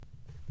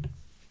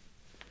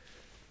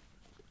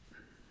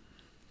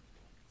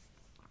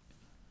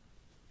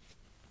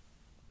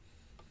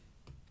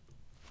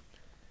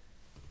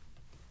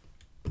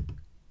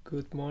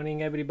Good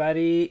morning,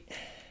 everybody.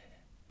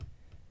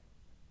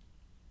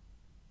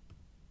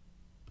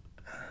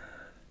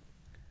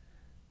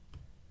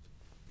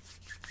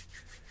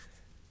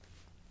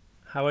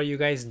 How are you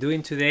guys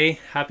doing today?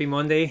 Happy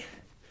Monday.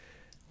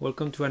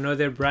 Welcome to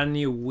another brand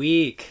new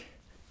week.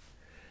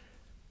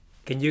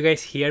 Can you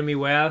guys hear me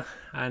well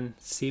and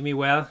see me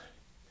well?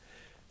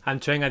 I'm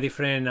trying a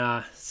different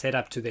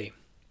setup today.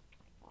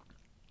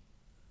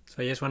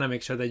 So I just want to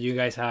make sure that you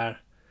guys are...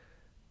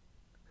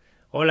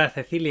 Hola,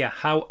 Cecilia.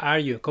 How are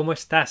you? ¿Cómo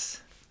estás?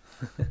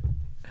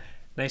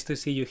 Nice to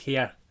see you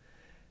here.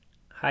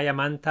 Hi,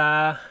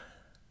 Amanda.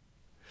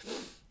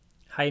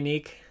 Hi,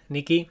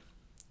 Nikki.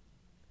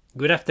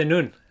 Good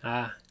afternoon.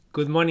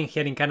 Good morning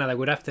here in Canada.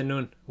 Good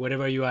afternoon,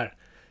 wherever you are,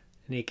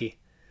 Nikki.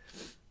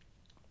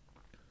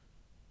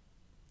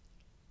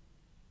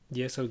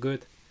 Yes, all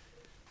good.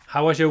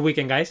 How was your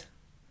weekend, guys?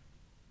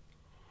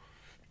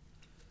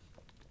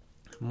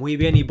 Muy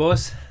bien, y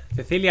vos?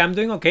 Cecilia, I'm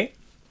doing okay.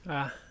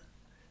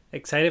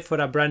 Excited for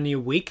a brand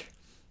new week.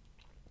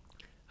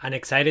 And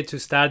excited to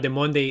start the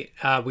Monday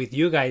with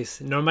you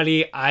guys.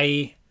 Normally,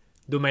 I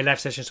do my live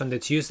sessions on the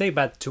Tuesday,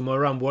 but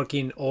tomorrow I'm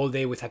working all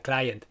day with a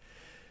client.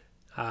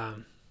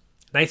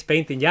 Nice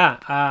painting, yeah.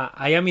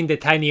 I am in the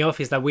tiny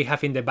office that we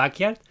have in the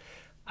backyard,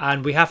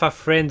 and we have a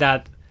friend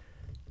that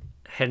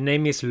her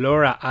name is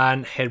Laura,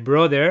 and her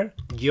brother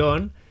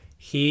John,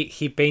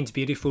 he paints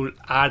beautiful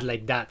art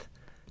like that.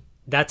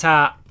 That's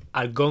a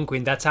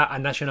Algonquin. That's a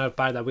national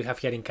park that we have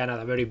here in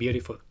Canada. Very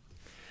beautiful.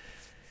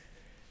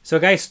 So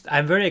guys,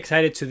 I'm very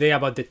excited today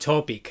about the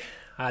topic.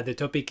 The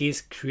topic is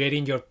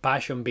creating your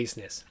passion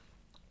business.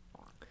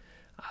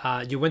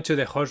 You went to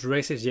the horse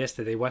races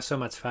yesterday. It was so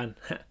much fun.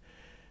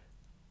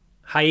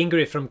 Hi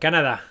Ingrid from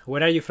Canada.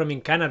 Where are you from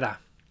in Canada?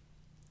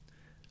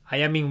 I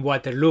am in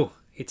Waterloo.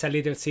 It's a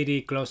little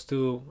city close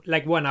to,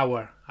 like 1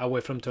 hour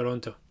away from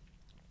Toronto.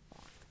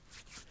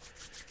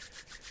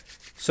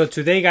 So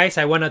today, guys,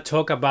 I want to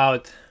talk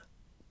about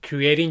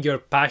creating your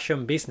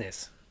passion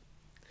business.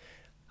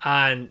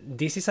 And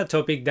this is a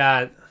topic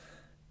that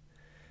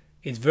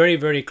is very,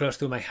 very close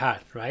to my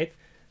heart, right?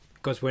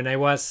 Because when I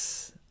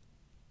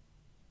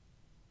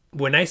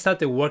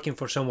started working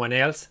for someone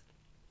else,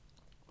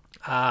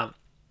 I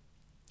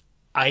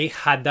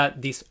had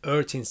this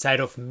urge inside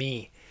of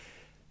me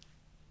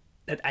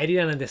that I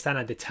didn't understand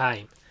at the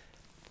time,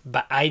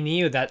 but I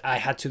knew that I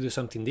had to do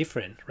something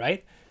different,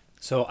 right?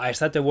 So I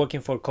started working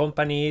for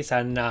companies,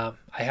 and I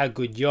had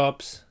good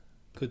jobs,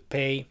 good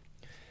pay,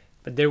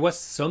 but there was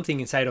something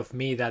inside of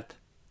me that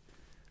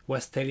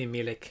was telling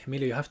me, like,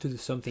 Emilio, you have to do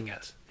something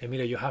else.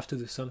 Emilio, you have to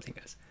do something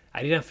else.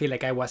 I didn't feel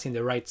like I was in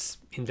the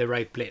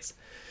right place.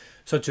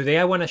 So today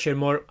I want to share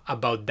more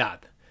about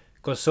that,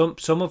 because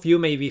some of you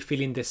may be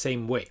feeling the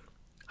same way.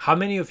 How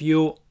many of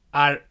you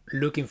are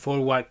looking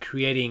forward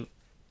creating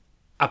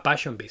a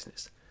passion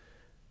business?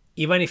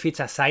 Even if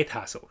it's a side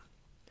hustle,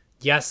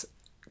 just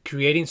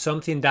creating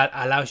something that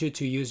allows you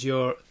to use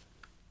your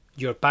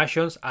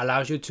passions,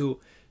 allows you to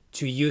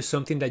use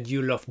something that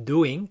you love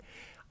doing,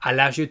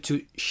 allows you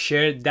to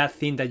share that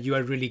thing that you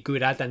are really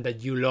good at and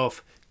that you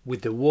love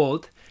with the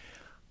world.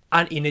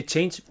 And in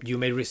exchange, you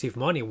may receive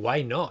money.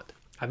 Why not?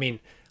 I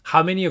mean,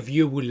 how many of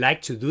you would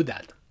like to do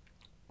that?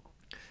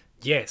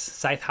 Yes,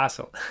 side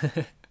hustle.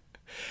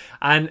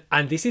 And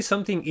this is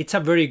something, it's a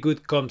very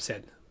good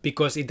concept,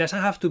 because it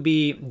doesn't have to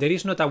be, there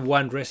is not a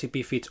one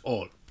recipe fits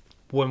all.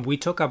 When we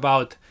talk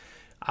about,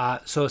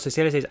 so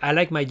Cecilia says, I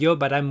like my job,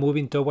 but I'm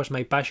moving towards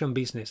my passion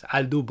business.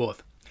 I'll do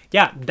both.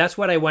 Yeah, that's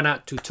what I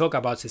want to talk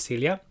about,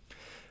 Cecilia.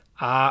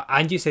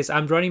 Angie says,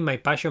 I'm running my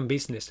passion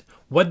business.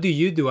 What do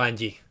you do,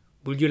 Angie?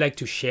 Would you like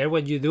to share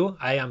what you do?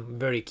 I am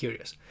very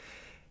curious.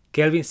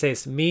 Kelvin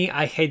says, me,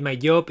 I hate my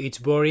job. It's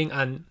boring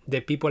and the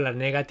people are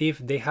negative.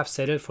 They have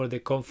settled for the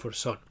comfort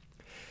zone.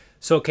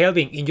 So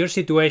Kelvin, in your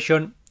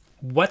situation,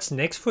 what's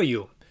next for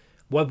you?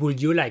 What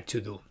would you like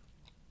to do?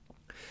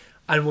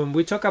 And when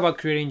we talk about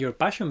creating your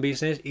passion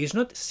business, it's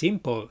not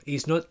simple.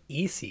 It's not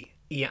easy.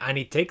 And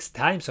it takes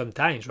time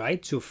sometimes,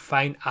 right? To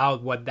find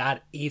out what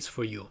that is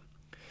for you.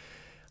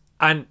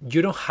 And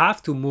you don't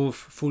have to move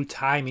full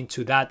time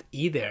into that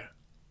either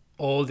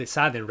all of a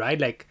sudden,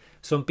 right? Like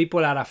some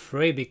people are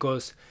afraid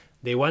because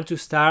they want to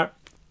start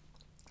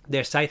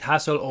their side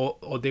hustle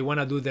or they want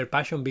to do their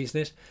passion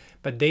business,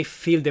 but they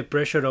feel the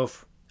pressure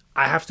of,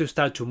 I have to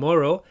start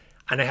tomorrow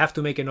and I have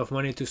to make enough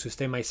money to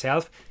sustain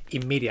myself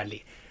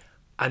immediately.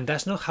 And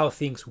that's not how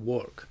things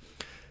work.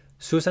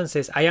 Susan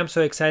says, I am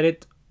so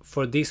excited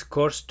for this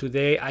course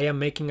today. I am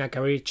making a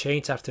career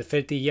change after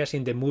 30 years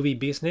in the movie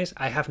business.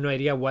 I have no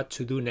idea what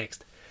to do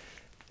next.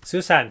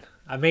 Susan,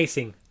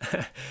 amazing.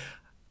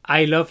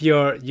 I love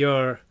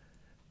your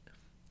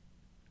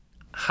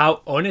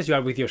how honest you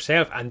are with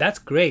yourself, and that's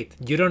great.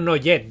 You don't know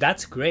yet.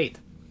 That's great.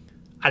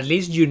 At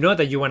least you know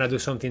that you want to do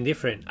something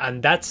different,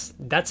 and that's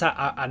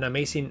an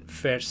amazing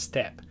first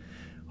step.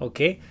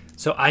 Okay,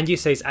 so Angie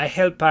says, I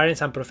help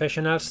parents and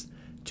professionals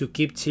to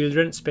keep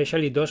children,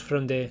 especially those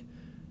from the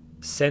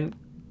Zen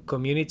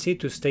community,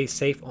 to stay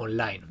safe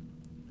online.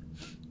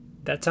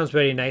 That sounds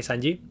very nice,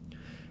 Angie.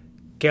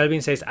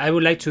 Kelvin says, I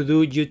would like to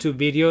do YouTube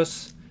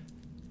videos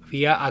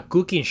via a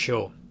cooking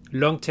show.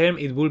 Long term,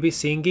 it will be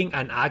singing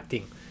and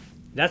acting.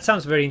 That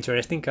sounds very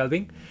interesting,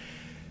 Kelvin.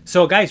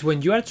 So guys,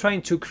 when you are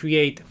trying to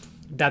create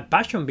that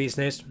passion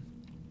business,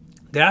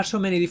 there are so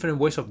many different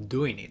ways of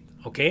doing it,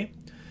 okay?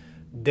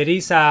 There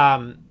is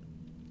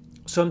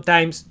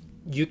sometimes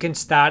you can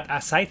start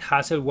a side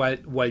hustle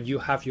while you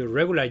have your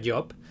regular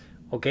job,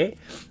 okay?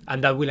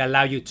 And that will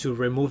allow you to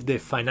remove the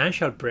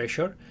financial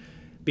pressure,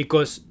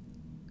 because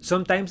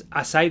sometimes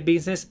a side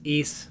business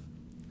is,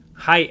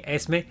 hi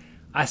Esme,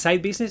 a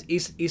side business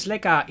is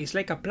like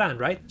a plant,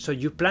 right? So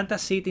you plant a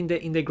seed in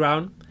the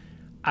ground,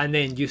 and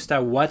then you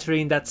start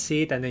watering that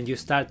seed, and then you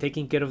start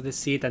taking care of the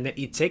seed, and then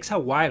it takes a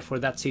while for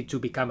that seed to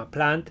become a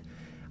plant,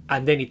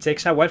 and then it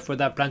takes a while for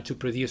that plant to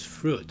produce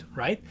fruit,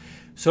 right?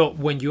 So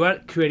when you are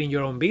creating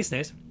your own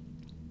business,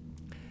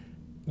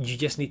 you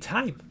just need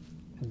time.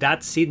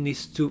 That seed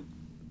needs to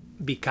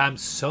become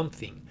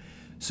something.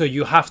 So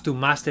you have to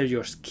master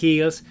your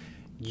skills.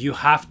 You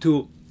have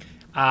to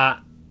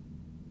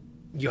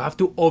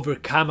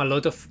overcome a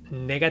lot of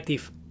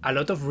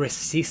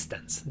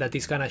resistance that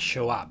is gonna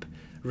show up.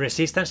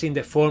 Resistance in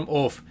the form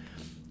of,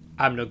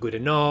 I'm not good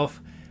enough,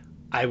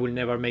 I will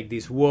never make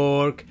this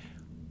work,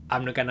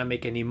 I'm not gonna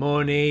make any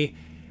money,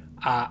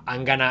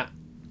 I'm gonna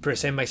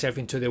present myself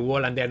into the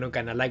wall and they're not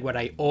gonna like what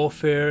I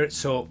offer.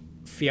 So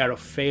fear of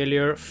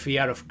failure,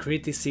 fear of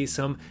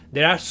criticism.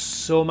 There are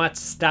so much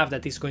stuff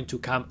that is going to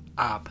come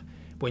up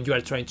when you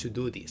are trying to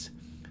do this,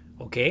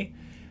 okay?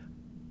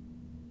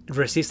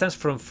 Resistance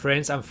from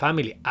friends and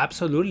family,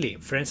 absolutely.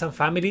 Friends and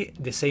family,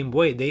 the same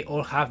way. They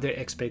all have their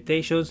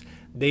expectations,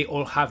 they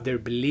all have their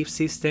belief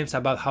systems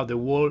about how the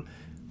world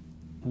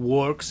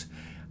works.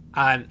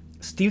 And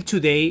still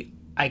today,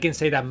 I can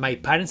say that my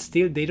parents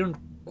they don't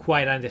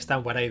quite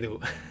understand what I do.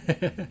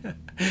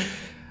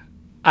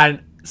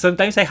 And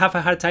sometimes I have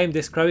a hard time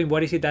describing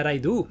what is it that I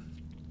do,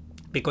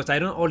 because I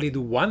don't only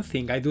do one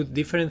thing, I do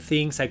different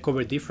things, I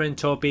cover different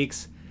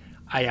topics.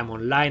 I am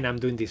online, I'm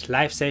doing these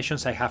live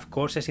sessions, I have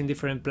courses in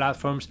different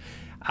platforms.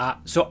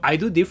 So I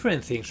do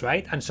different things,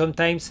 right? And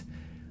sometimes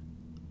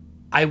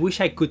I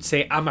wish I could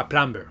say I'm a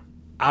plumber,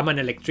 I'm an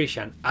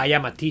electrician, I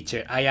am a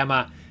teacher,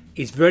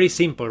 it's very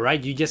simple,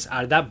 right? You just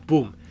are that,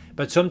 boom.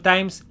 But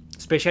sometimes,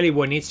 especially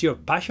when it's your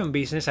passion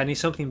business and it's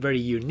something very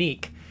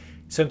unique,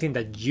 something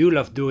that you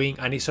love doing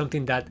and it's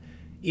something that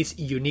is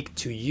unique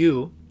to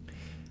you,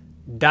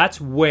 that's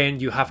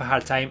when you have a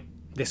hard time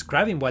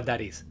describing what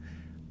that is.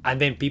 And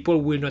then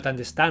people will not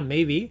understand,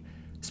 maybe,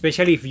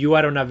 especially if you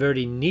are on a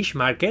very niche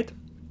market.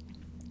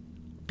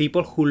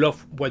 People who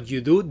love what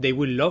you do, they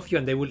will love you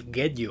and they will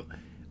get you.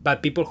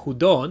 But people who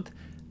don't,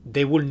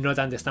 they will not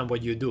understand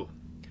what you do.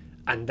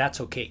 And that's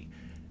okay.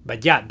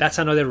 But yeah, that's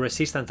another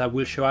resistance that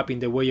will show up in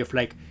the way of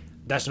like,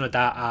 that's not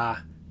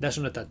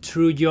a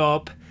true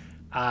job.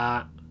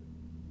 How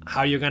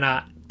are you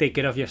gonna take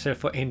care of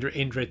yourself in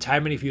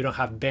retirement if you don't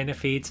have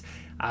benefits?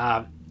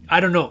 I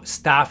don't know,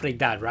 stuff like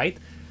that, right?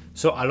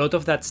 So a lot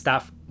of that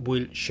stuff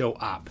will show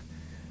up.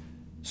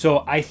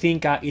 So I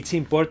think it's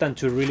important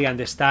to really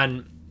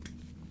understand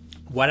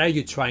what are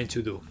you trying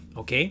to do,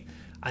 okay?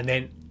 And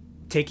then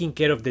taking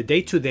care of the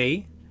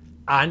day-to-day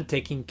and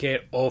taking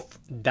care of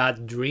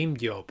that dream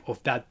job,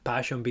 of that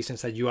passion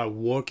business that you are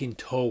working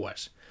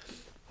towards,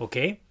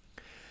 okay?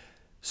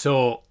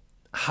 So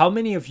how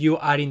many of you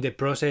are in the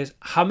process?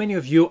 How many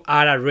of you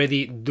are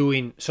already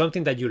doing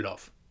something that you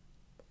love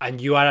and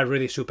you are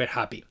already super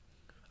happy?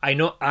 I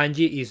know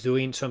Angie is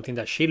doing something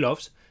that she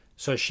loves,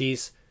 so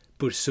she's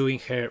pursuing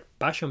her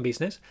passion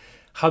business.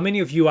 How many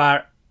of you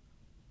are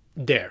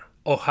there?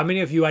 Or how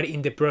many of you are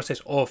in the process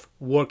of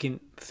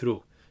working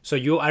through? So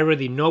you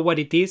already know what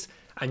it is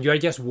and you are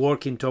just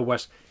working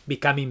towards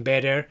becoming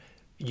better.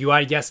 You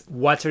are just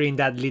watering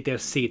that little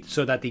seed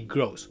so that it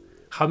grows.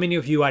 How many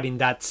of you are in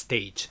that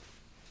stage?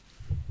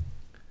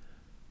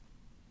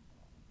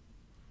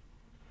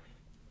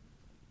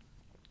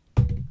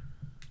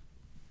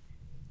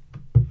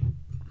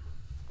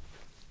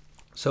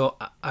 So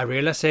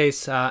Ariela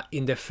says,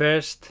 in the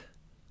first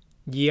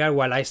year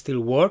while I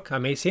still work,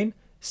 amazing.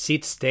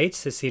 Seed stage,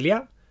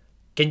 Cecilia.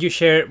 Can you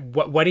share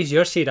what is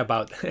your seed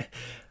about?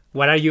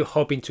 What are you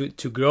hoping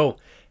to grow?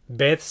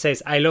 Beth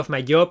says, I love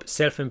my job,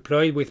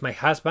 self-employed with my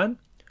husband.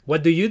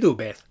 What do you do,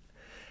 Beth?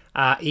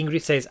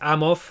 Ingrid says,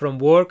 I'm off from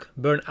work,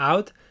 burnt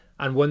out,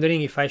 and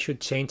wondering if I should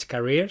change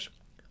careers.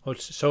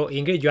 So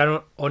Ingrid, you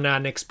are on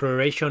an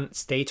exploration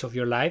stage of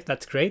your life.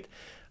 That's great.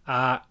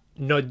 Not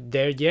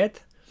there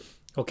yet.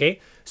 Okay,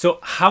 so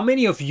how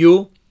many of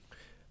you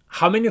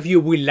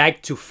would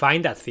like to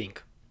find that thing?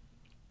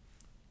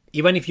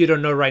 Even if you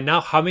don't know right now,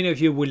 how many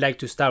of you would like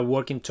to start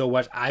working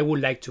towards, I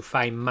would like to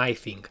find my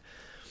thing?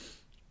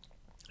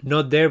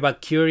 Not there,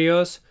 but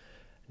curious.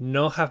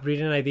 No, have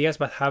brilliant ideas,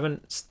 but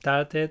haven't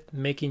started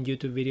making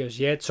YouTube videos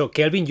yet. So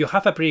Kelvin, you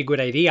have a pretty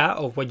good idea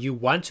of what you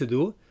want to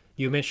do.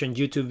 You mentioned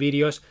YouTube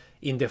videos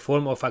in the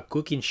form of a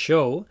cooking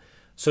show.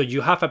 So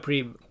you have a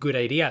pretty good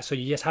idea. So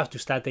you just have to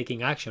start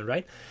taking action,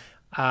 right?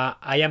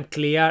 I am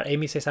clear.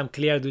 Amy says, I'm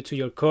clear due to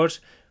your course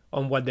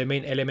on what the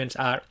main elements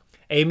are.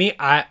 Amy,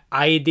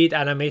 I did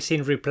an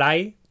amazing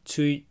reply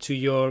to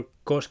your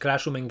course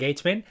classroom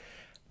engagement,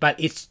 but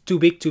it's too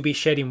big to be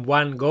shared in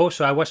one go.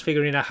 So I was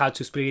figuring out how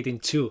to split it in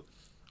two.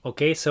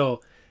 Okay,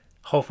 so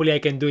hopefully I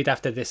can do it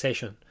after the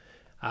session.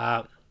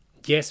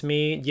 Yes,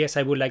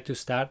 I would like to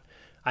start.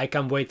 I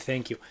can't wait.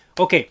 Thank you.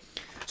 Okay,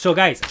 so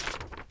guys,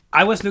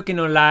 I was looking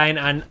online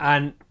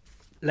and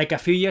like a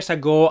few years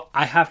ago,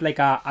 I have like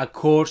a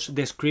course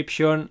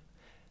description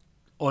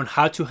on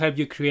how to help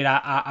you create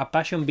a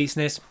passion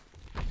business.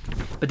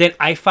 But then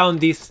I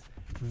found this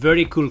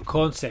very cool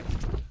concept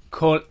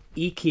called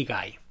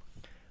IKIGAI.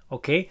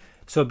 Okay,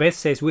 so Beth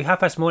says, we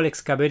have a small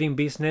excavating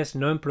business,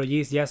 no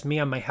employees, just me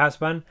and my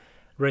husband,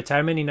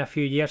 retirement in a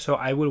few years, so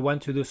I will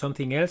want to do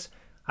something else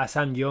as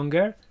I'm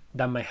younger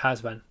than my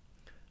husband.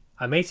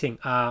 Amazing.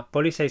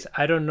 Polly says,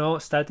 I don't know,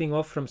 starting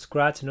off from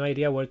scratch, no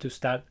idea where to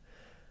start.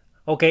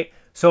 Okay,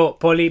 so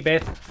Polly,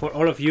 Beth, for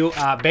all of you,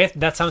 Beth,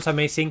 that sounds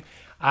amazing.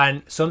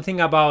 And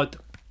something about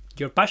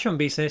your passion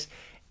business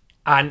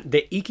and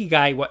the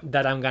Ikigai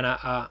that I'm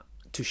gonna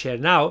to share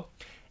now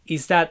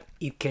is that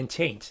it can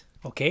change.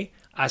 Okay,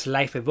 as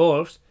life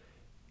evolves,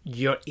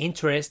 your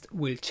interest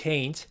will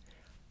change,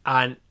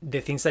 and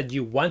the things that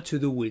you want to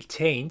do will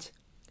change,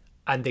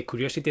 and the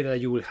curiosity that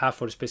you will have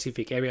for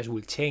specific areas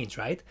will change,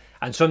 right?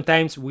 And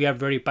sometimes we are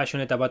very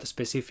passionate about a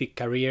specific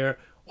career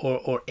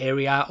or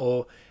area,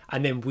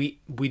 and then we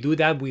do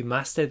that, we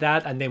master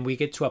that, and then we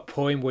get to a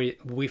point where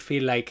we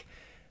feel like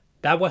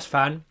that was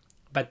fun,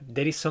 but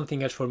there is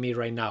something else for me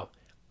right now,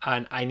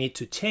 and I need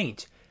to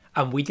change.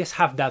 And we just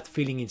have that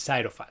feeling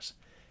inside of us.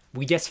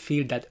 We just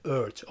feel that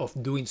urge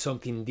of doing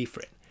something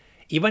different,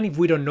 even if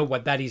we don't know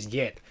what that is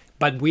yet.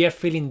 But we are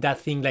feeling that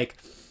thing like,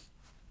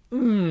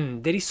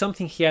 there is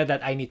something here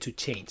that I need to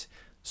change.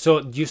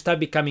 So you start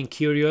becoming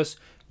curious,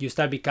 you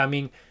start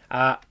becoming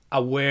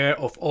aware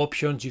of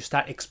options, you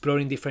start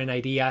exploring different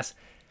ideas,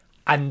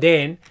 and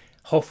then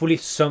hopefully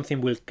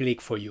something will click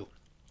for you.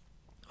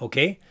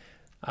 Okay?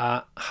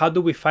 How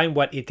do we find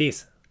what it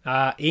is?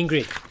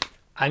 Ingrid,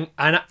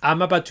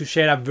 I'm about to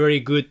share a very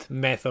good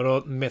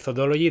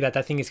methodology that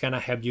I think is going to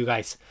help you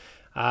guys.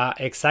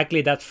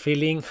 Exactly that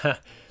feeling.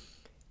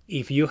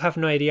 If you have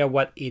no idea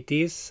what it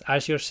is,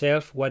 ask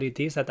yourself what it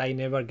is that I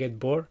never get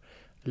bored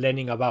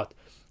learning about.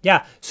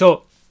 Yeah,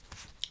 so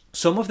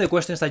some of the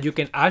questions that you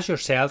can ask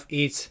yourself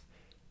is,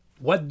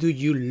 what do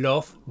you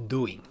love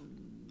doing?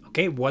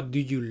 Okay, what do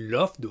you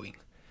love doing?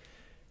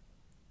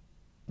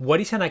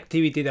 What is an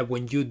activity that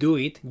when you do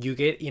it, you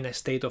get in a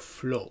state of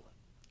flow?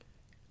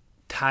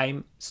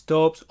 Time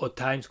stops or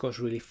time goes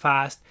really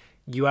fast.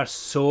 You are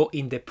so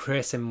in the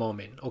present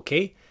moment,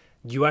 okay?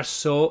 You are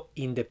so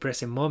in the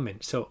present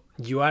moment. So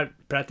you are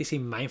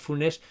practicing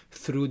mindfulness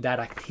through that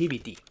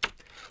activity.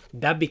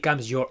 That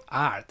becomes your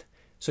art.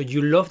 So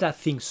you love that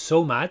thing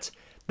so much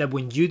that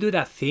when you do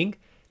that thing,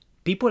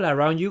 people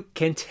around you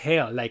can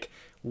tell, like,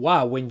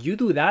 wow, when you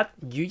do that,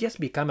 you just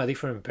become a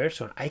different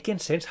person. I can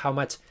sense how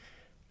much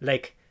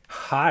like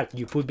heart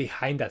you put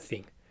behind that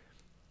thing.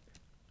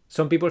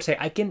 Some people say,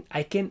 I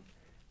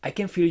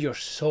can feel your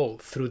soul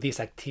through this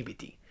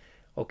activity.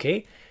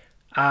 Okay?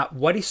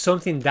 What is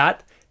something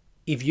that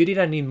if you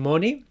didn't need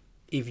money,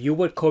 if you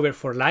were covered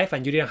for life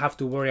and you didn't have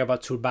to worry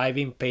about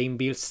surviving, paying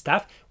bills,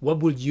 stuff, what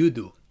would you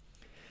do?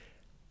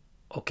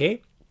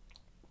 Okay?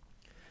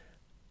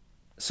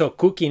 So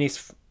cooking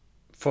is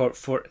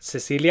for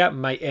Cecilia,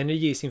 my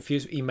energy is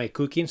infused in my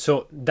cooking.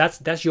 So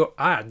that's your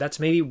art. That's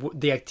maybe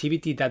the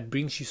activity that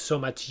brings you so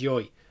much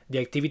joy, the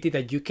activity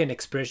that you can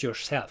express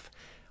yourself.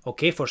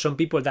 Okay, for some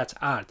people that's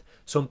art.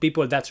 Some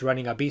people that's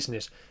running a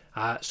business.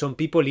 Some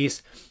people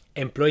is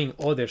employing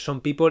others.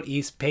 Some people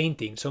is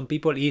painting. Some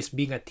people is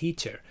being a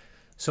teacher.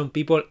 Some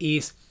people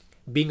is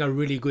being a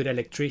really good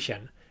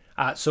electrician.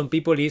 Some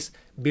people is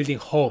building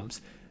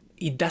homes.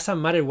 It doesn't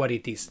matter what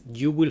it is.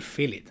 You will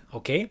feel it,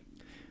 okay?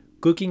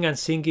 Cooking and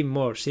singing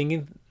more.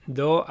 Singing,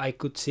 though, I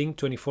could sing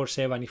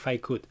 24/7 if I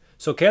could.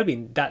 So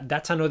Kelvin,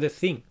 that's another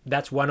thing.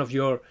 That's one of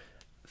your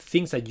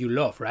things that you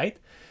love, right?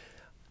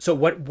 So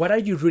what are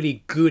you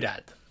really good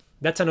at?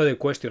 That's another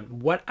question.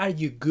 What are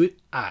you good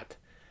at?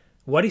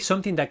 What is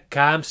something that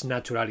comes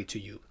naturally to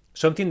you?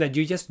 Something that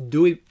you just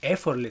do it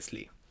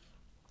effortlessly.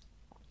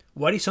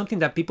 What is something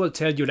that people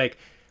tell you like,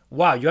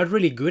 wow, you are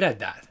really good at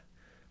that?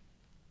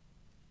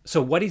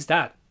 So what is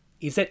that?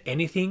 Is there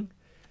anything?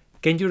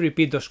 Can you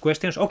repeat those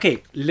questions?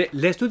 Okay,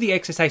 let's do the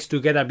exercise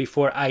together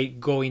before I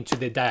go into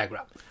the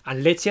diagram.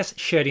 And let's just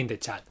share in the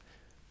chat.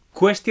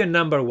 Question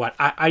number 1.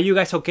 Are you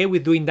guys okay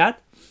with doing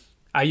that?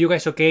 Are you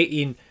guys okay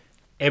in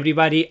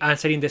everybody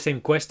answering the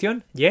same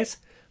question? Yes?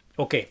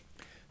 Okay.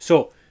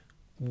 So,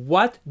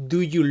 what do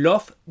you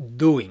love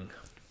doing?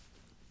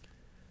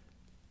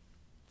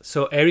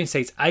 So, Erin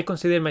says, I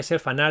consider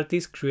myself an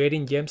artist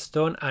creating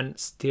gemstone and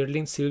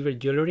sterling silver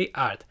jewelry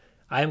art.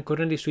 I am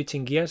currently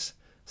switching gears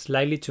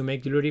slightly to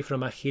make jewelry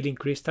from a healing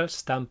crystal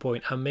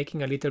standpoint. I'm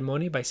making a little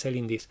money by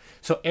selling this.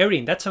 So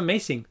Erin, that's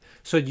amazing.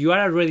 So you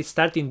are already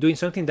starting doing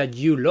something that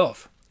you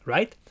love,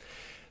 right?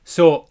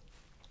 So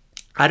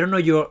I don't know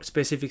your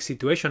specific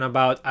situation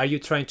about, are you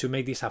trying to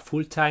make this a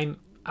full-time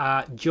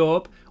a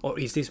job, or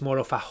is this more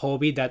of a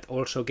hobby that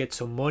also gets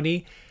some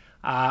money?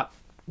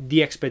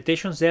 The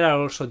expectations there are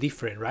also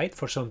different, right?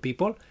 For some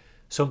people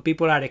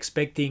are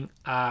expecting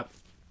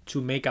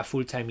to make a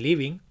full-time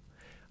living,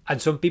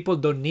 and some people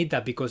don't need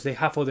that because they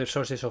have other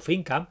sources of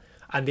income,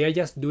 and they are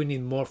just doing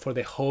it more for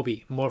the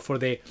hobby,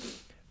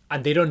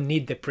 and they don't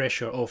need the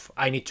pressure of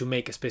I need to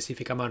make a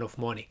specific amount of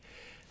money.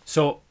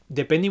 So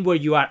depending where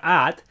you are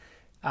at,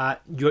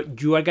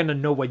 you are gonna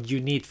know what you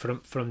need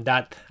from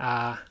that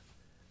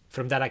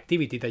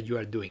activity that you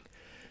are doing.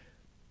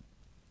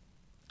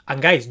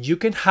 And guys, you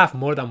can have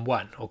more than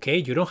one, okay?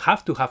 You don't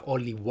have to have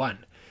only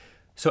one.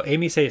 So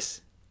Amy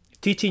says,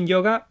 teaching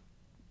yoga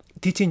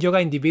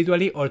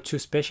individually or to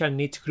special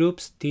needs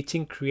groups,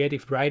 teaching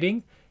creative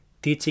writing,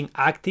 teaching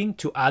acting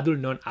to adult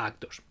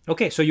non-actors.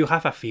 Okay, so you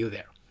have a few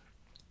there.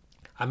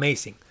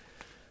 Amazing.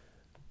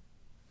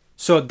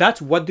 So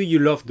that's what do you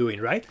love doing,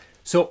 right?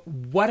 So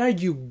what are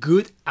you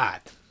good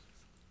at?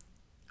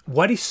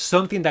 What is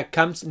something that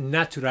comes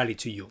naturally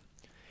to you?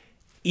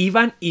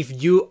 Even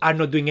if you are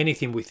not doing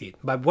anything with it.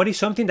 But what is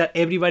something that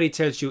everybody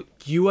tells you,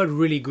 you are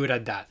really good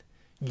at that?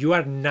 You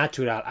are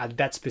natural at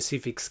that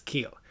specific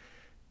skill.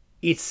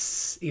 It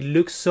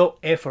looks so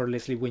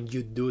effortlessly when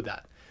you do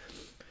that.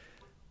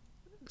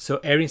 So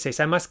Erin says,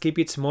 I must keep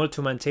it small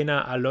to maintain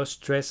a low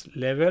stress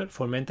level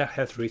for mental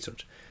health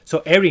reasons.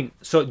 So Erin,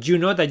 so you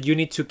know that you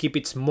need to keep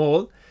it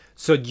small,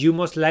 so you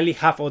most likely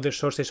have other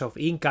sources of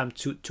income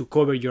to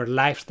cover your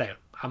lifestyle.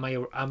 Am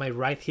I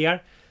right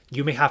here?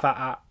 You may have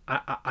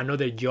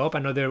another job,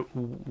 another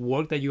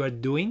work that you are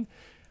doing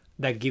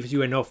that gives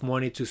you enough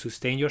money to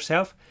sustain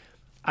yourself,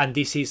 and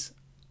this is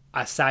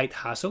a side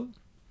hustle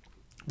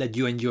that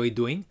you enjoy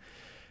doing.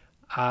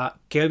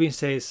 Kelvin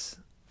says,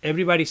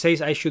 everybody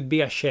says I should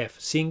be a chef,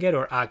 singer,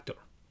 or actor.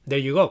 There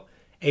you go.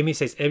 Amy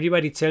says,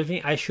 everybody tells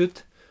me I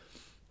should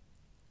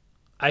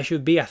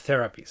be a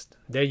therapist.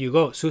 There you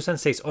go. Susan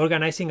says,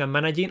 organizing and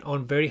managing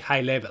on very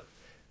high level.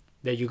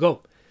 There you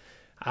go.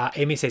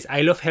 Amy says,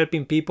 I love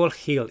helping people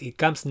heal. It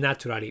comes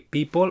naturally.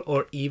 People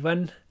or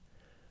even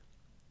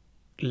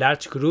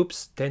large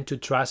groups tend to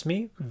trust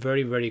me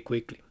very, very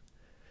quickly.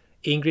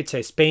 Ingrid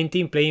says,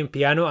 painting, playing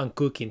piano, and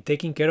cooking,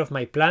 taking care of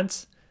my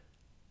plants,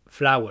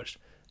 flowers.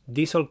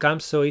 This all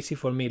comes so easy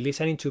for me.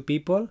 Listening to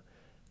people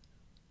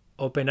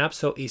open up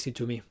so easy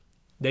to me.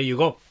 There you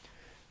go.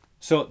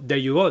 So there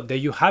you go. There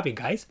you have it,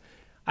 guys.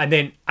 And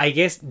then I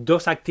guess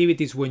those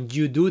activities, when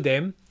you do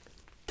them,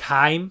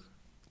 time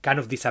kind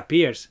of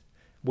disappears.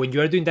 When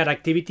you are doing that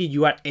activity,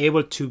 you are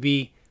able to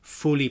be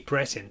fully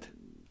present.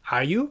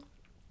 Are you?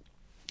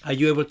 Are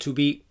you able to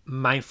be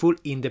mindful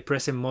in the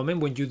present moment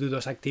when you do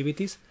those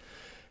activities?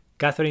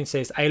 Catherine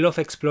says, I love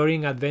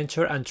exploring,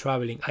 adventure, and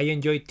traveling. I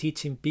enjoy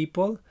teaching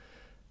people.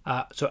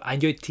 So I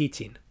enjoy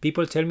teaching.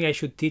 People tell me I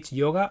should teach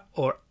yoga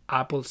or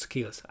Apple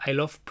skills. I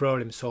love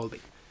problem solving.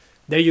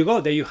 There you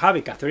go. There you have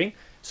it, Catherine.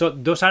 So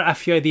those are a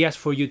few ideas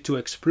for you to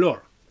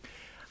explore.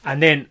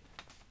 And then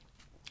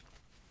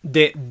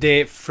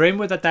the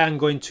framework that I am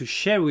going to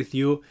share with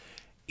you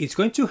is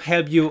going to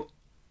help you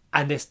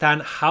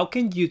understand how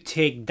can you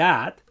take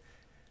that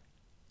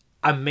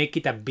and make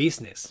it a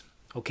business.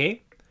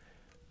 Okay?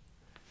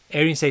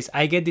 Erin says,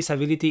 I get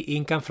disability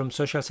income from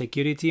Social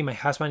Security. My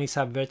husband is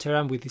a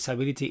veteran with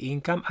disability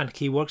income and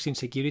he works in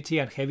security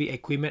and heavy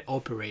equipment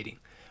operating.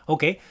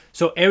 Okay,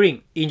 so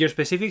Erin, in your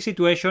specific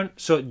situation,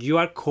 so you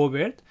are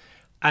covered,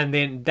 and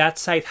then that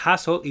side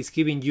hustle is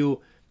giving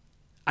you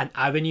an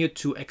avenue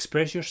to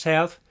express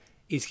yourself,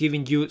 is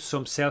giving you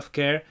some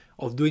self-care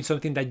of doing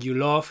something that you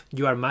love.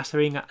 You are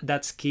mastering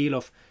that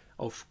skill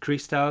of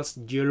crystals,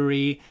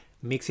 jewelry,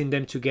 mixing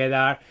them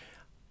together.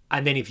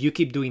 And then if you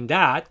keep doing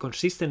that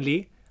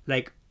consistently,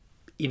 like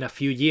in a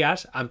few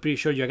years, I'm pretty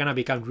sure you're going to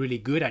become really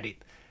good at it.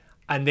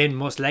 And then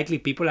most likely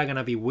people are going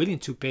to be willing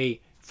to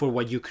pay for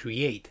what you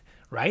create,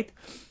 right?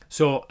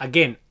 So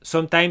again,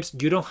 sometimes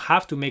you don't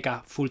have to make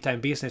a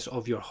full-time business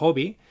of your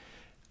hobby,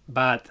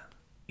 but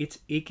it's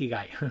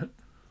Ikigai.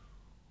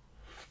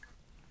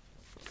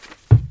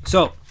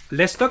 So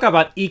let's talk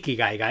about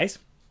Ikigai, guys.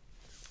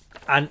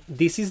 And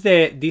this is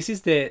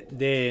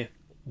the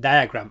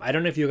diagram. I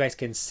don't know if you guys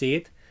can see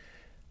it.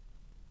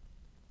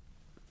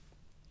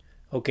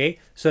 Okay,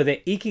 so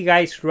the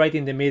Ikigai is right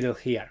in the middle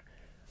here.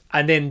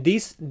 And then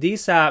this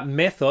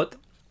method,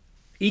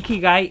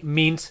 Ikigai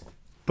means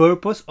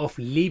purpose of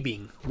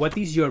living. What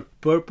is your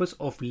purpose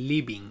of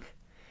living?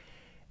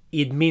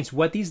 It means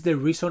what is the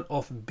reason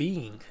of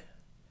being?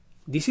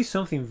 This is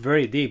something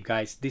very deep,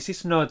 guys. This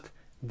is not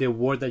the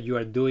work that you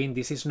are doing.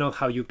 This is not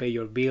how you pay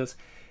your bills.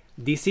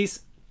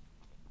 This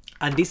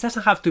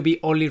doesn't have to be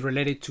only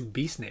related to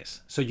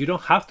business. So you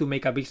don't have to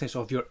make a business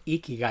of your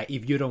Ikigai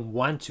if you don't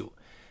want to.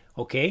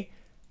 Okay?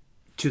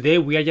 Today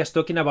we are just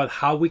talking about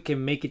how we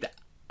can make it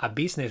a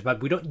business,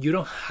 but you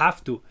don't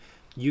have to.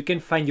 You can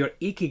find your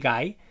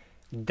Ikigai,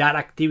 that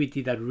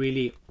activity that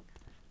really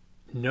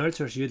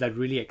nurtures you, that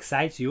really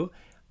excites you,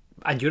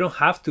 and you don't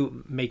have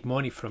to make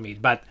money from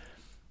it. But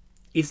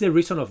it's the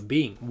reason of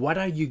being. What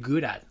are you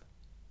good at?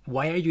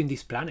 Why are you in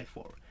this planet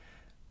for?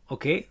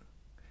 Okay?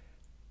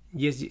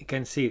 Yes, you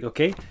can see it,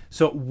 okay?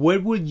 So where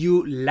would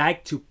you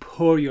like to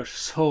pour your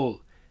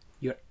soul,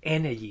 your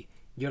energy,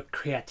 your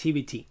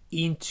creativity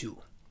into?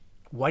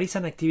 What is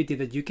an activity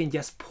that you can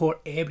just pour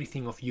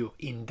everything of you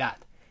in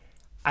that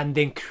and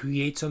then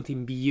create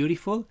something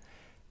beautiful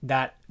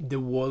that the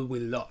world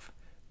will love,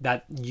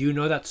 that you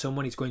know that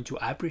someone is going to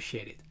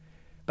appreciate it.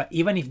 But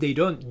even if they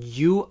don't,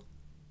 you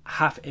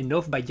have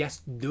enough by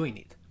just doing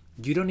it.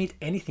 You don't need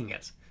anything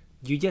else.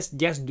 You just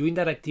doing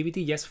that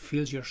activity just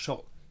fills your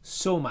soul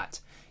so much.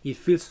 It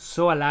feels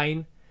so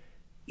aligned.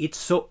 It's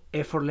so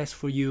effortless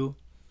for you.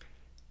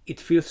 It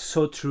feels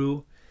so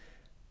true.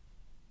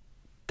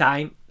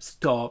 Time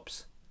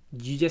stops.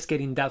 You just get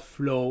in that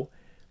flow.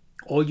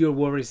 All your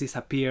worries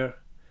disappear.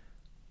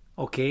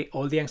 Okay,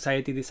 all the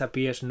anxiety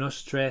disappears. No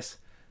stress,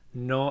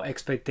 no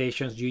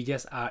expectations. You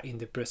just are in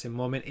the present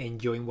moment,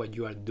 enjoying what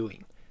you are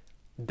doing.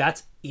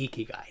 That's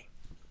Ikigai.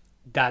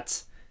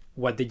 That's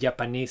what this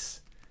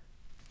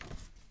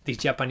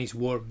Japanese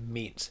word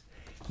means.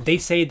 They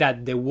say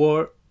that the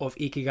word of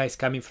Ikigai is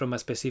coming from a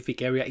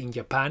specific area in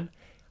Japan,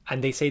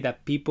 and they say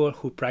that people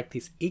who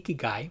practice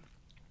Ikigai,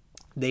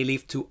 they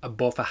live to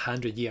above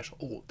 100 years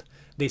old.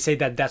 They say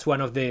that that's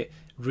one of the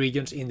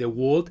regions in the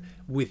world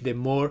with the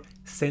more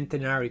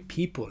centenary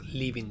people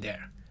living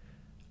there.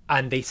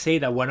 And they say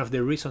that one of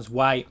the reasons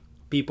why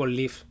people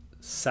live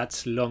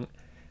such long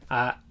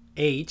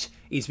age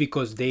is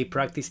because they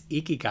practice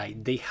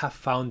Ikigai. They have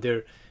found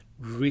their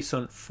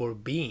reason for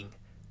being,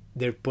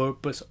 their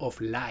purpose of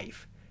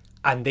life.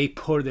 And they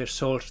pour their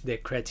souls, their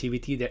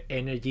creativity, their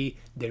energy,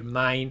 their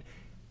mind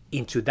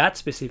into that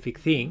specific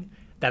thing.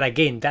 That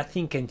again, that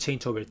thing can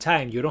change over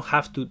time. You don't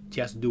have to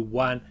just do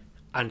one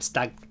and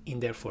stuck in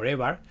there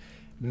forever.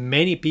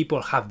 Many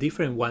people have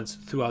different ones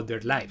throughout their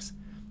lives.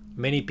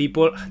 Many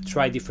people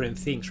try different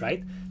things,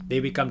 right? They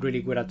become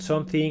really good at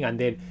something and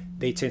then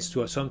they change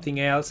to something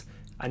else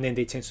and then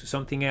they change to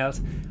something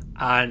else.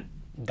 And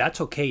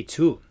that's okay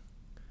too.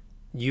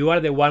 You are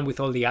the one with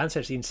all the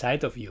answers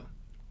inside of you.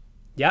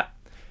 Yeah.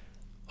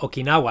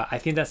 Okinawa, I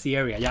think that's the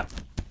area. Yeah.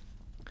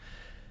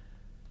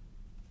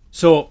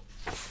 So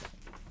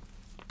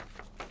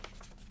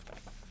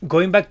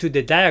going back to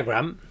the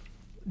diagram,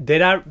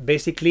 there are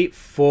basically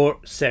 4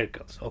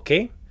 circles,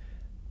 okay?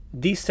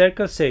 This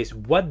circle says,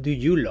 what do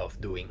you love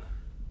doing?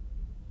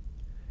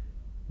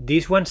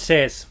 This one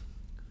says,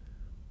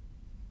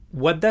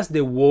 what does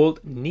the world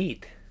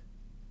need?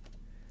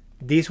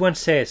 This one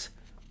says,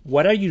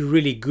 what are you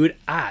really good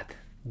at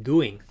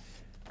doing?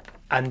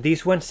 And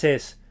this one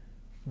says,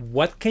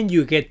 what can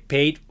you get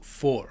paid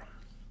for?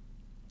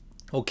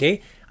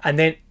 Okay, and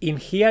then in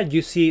here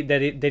you see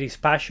that there is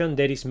passion,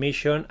 there is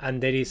mission,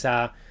 and there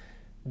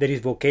is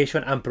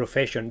vocation and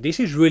profession. This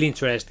is really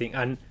interesting,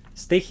 and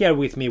stay here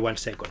with me 1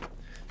 second.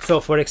 So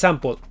for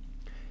example,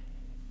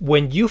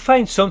 when you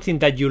find something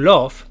that you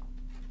love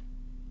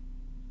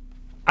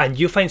and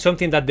you find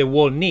something that the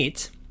world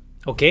needs,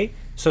 okay,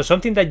 so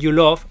something that you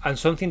love and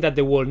something that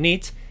the world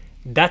needs,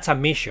 that's a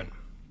mission.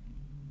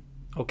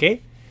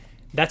 Okay,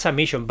 that's a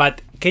mission.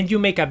 But can you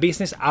make a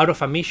business out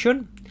of a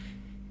mission?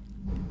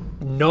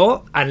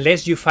 No,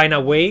 unless you find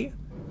a way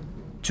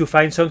to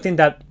find something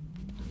that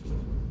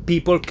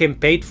people can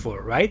pay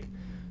for, right?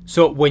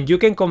 So when you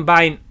can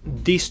combine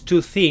these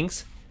 2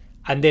 things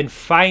and then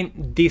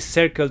find this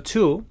circle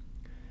too,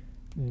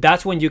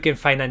 that's when you can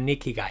find an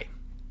Ikigai,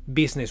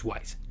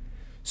 business-wise.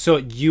 So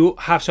you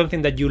have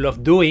something that you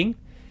love doing,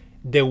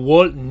 the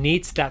world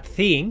needs that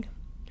thing,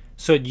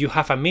 so you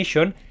have a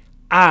mission,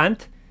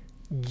 and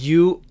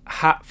you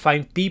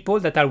find people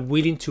that are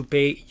willing to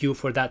pay you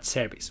for that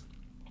service.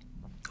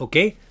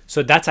 Okay,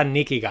 so that's an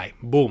Ikigai.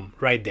 Boom,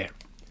 right there.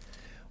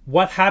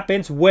 What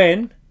happens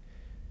when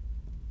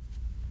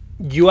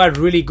you are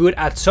really good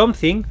at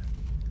something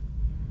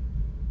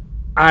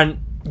and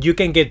you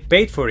can get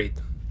paid for it?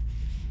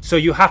 So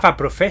you have a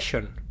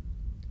profession.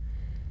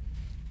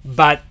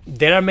 But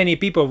there are many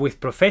people with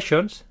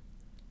professions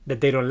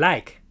that they don't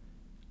like,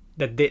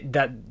 that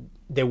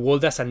the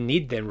world doesn't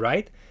need them,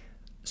 right?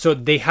 So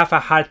they have a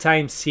hard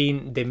time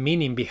seeing the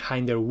meaning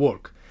behind their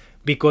work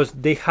because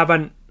they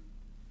haven't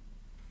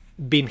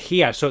been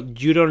here. So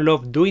you don't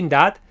love doing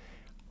that,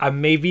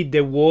 and maybe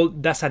the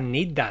world doesn't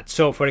need that.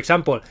 So for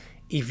example,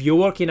 if you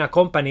work in a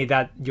company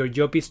that your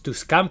job is to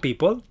scam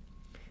people,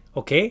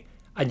 okay,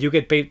 and you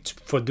get paid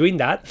for doing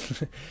that,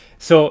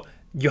 so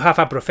you have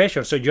a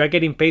profession, so you are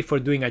getting paid for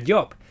doing a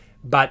job.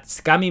 But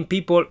scamming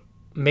people,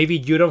 maybe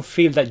you don't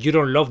feel that you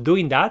don't love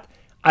doing that,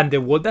 and the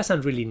world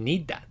doesn't really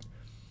need that.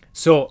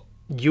 So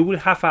you will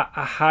have a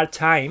hard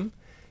time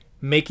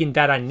making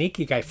that an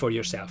Ikigai for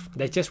yourself.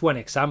 That's just one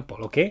example,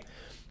 okay?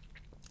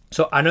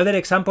 So another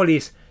example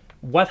is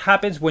what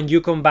happens when you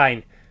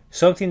combine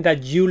something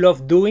that you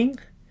love doing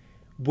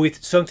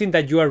with something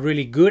that you are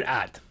really good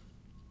at.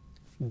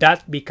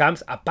 That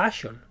becomes a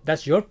passion.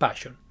 That's your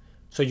passion.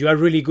 So you are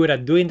really good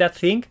at doing that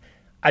thing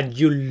and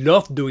you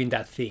love doing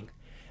that thing.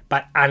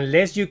 But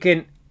unless you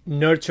can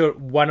nurture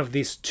one of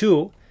these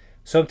 2,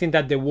 something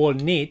that the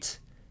world needs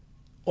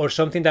or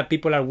something that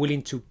people are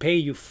willing to pay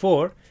you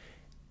for,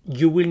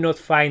 you will not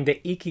find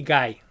the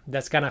ikigai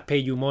that's gonna pay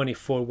you money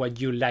for what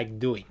you like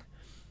doing.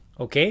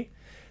 Okay?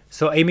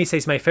 So Amy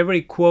says, my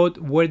favorite quote,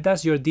 where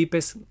does your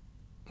deepest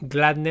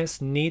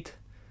gladness meet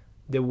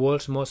the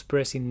world's most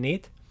pressing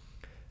need?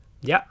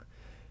 Yeah.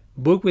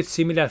 Book with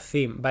similar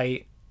theme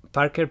by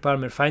Parker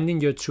Palmer,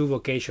 Finding Your True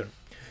Vocation.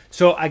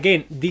 So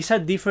again, these are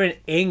different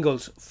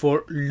angles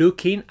for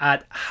looking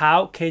at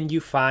how can you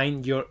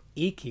find your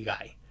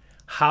ikigai.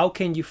 How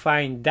can you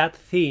find that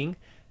thing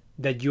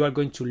that you are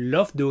going to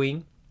love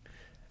doing,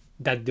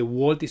 that the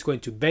world is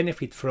going to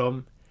benefit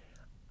from,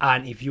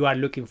 and if you are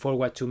looking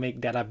forward to make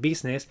that a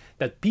business,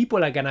 that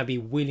people are going to be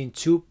willing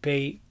to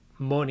pay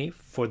money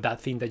for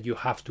that thing that you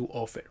have to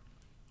offer.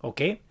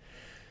 Okay?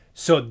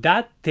 So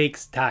that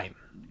takes time.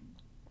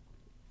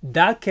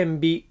 That can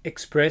be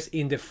expressed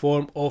in the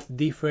form of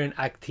different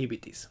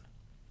activities.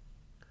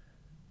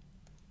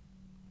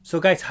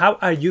 So guys, how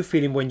are you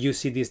feeling when you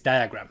see this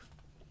diagram?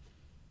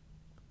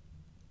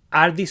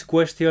 Are these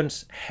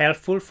questions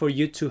helpful for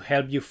you to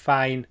help you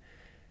find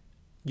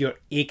your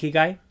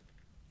ikigai?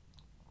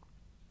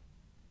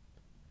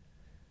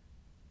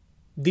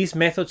 This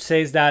method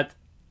says that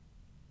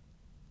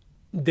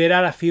there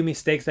are a few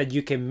mistakes that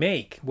you can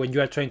make when you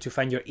are trying to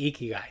find your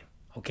ikigai,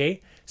 okay?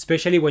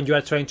 Especially when you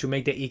are trying to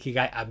make the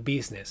ikigai a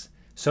business,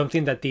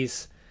 something that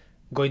is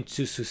going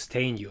to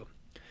sustain you.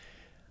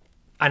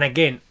 And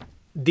again,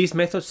 this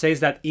method says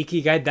that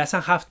ikigai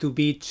doesn't have to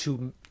be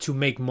to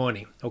make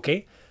money,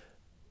 okay?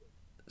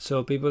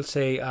 So people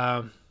say,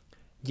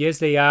 yes,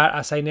 they are,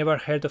 as I never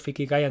heard of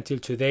ikigai until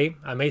today.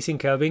 Amazing,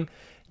 Kelvin.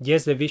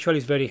 Yes, the visual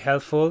is very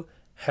helpful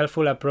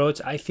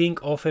approach. I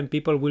think often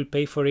people will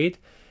pay for it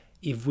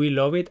if we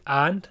love it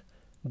and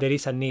there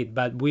is a need,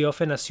 but we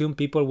often assume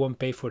people won't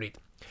pay for it.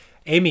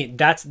 Amy,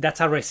 that's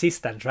a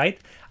resistance, right?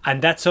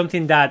 And that's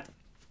something that,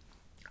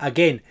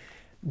 again,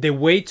 the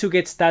way to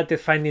get started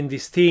finding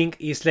this thing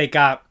is like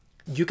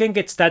you can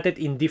get started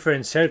in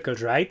different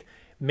circles, right?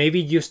 Maybe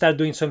you start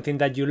doing something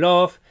that you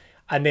love,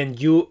 and then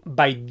you,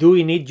 by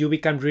doing it, you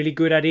become really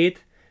good at it.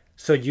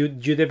 So you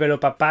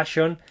develop a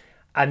passion,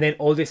 and then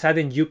all of a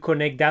sudden you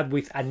connect that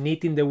with a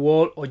need in the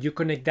world, or you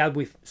connect that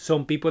with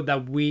some people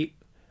that we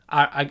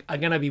are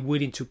gonna be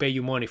willing to pay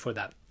you money for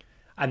that.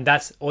 And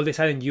that's all of a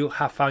sudden you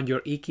have found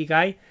your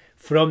ikigai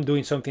from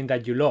doing something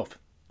that you love.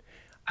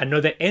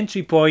 Another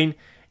entry point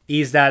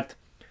is that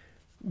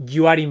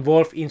you are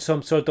involved in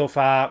some sort of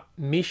a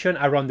mission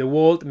around the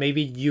world.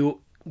 Maybe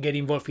you get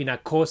involved in a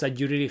cause that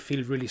you really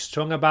feel really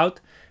strong about.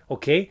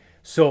 Okay,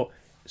 so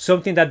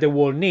something that the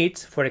world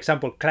needs, for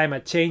example,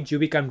 climate change, you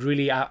become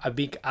really a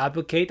big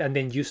advocate, and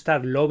then you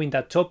start loving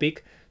that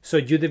topic. So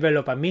you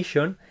develop a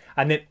mission,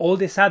 and then all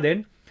of a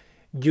sudden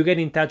you get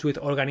in touch with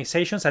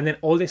organizations, and then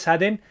all of a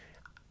sudden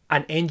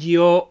an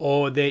NGO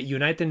or the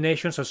United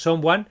Nations or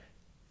someone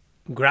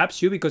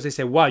grabs you because they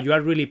say, wow, you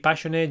are really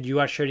passionate, you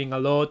are sharing a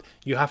lot,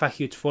 you have a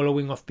huge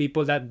following of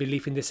people that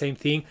believe in the same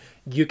thing,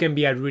 you can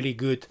be a really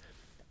good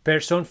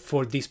person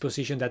for this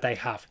position that I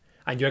have,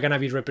 and you're going to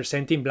be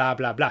representing blah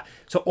blah blah.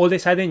 So all of a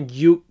sudden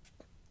you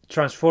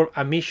transform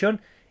a mission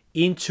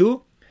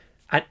into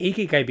an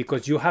ikigai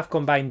because you have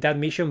combined that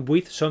mission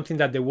with something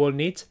that the world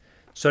needs,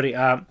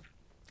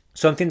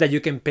 something that you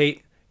can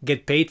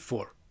get paid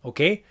for.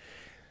 Okay,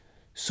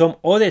 some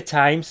other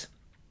times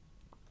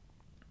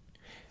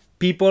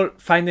people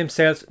find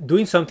themselves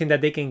doing something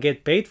that they can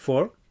get paid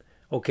for,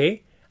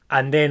 okay,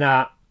 and then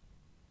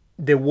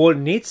the world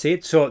needs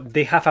it, so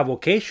they have a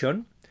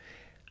vocation,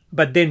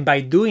 but then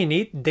by doing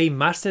it they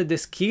master the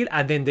skill,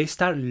 and then they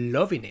start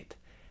loving it,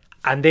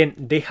 and then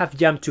they have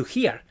jumped to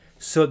here,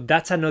 so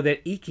that's another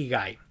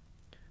ikigai.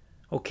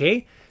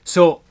 Okay,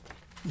 so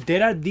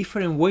there are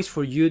different ways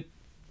for you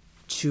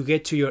to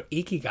get to your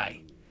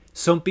ikigai.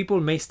 Some people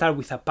may start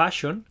with a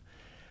passion,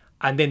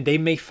 and then they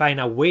may find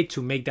a way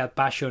to make that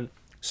passion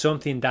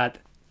something that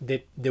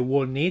the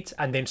world needs,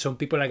 and then some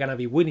people are going to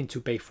be willing to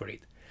pay for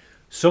it.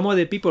 Some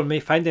other people may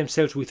find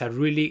themselves with a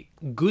really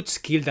good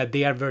skill that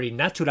they are very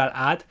natural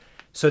at,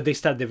 so they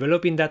start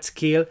developing that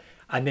skill,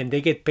 and then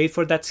they get paid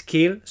for that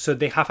skill, so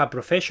they have a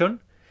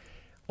profession,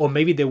 or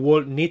maybe the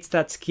world needs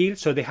that skill,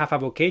 so they have a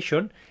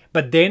vocation,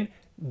 but then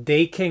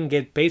they can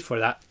get paid for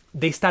that.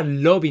 They start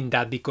loving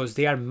that because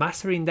they are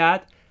mastering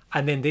that,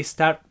 and then they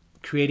start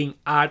creating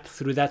art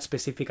through that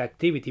specific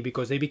activity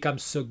because they become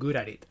so good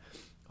at it.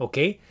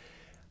 Okay,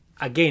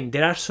 again,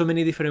 there are so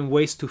many different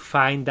ways to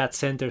find that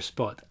center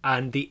spot,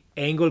 and the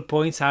angle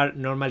points are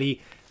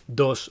normally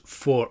those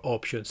 4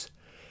 options.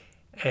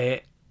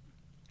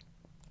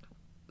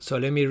 So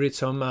let me read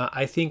some.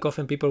 I think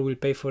often people will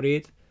pay for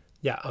it.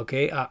 Yeah,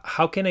 okay.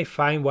 How can I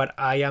find what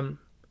I am?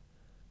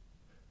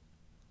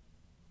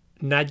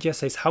 Nadja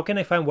says, how can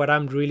I find what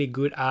I'm really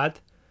good at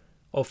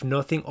if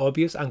nothing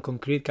obvious and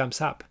concrete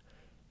comes up?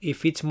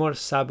 If it's more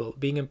subtle,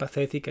 being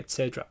empathetic,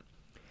 etc.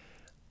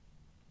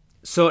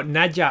 So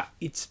Nadja,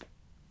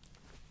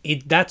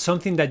 that's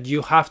something that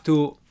you have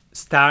to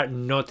start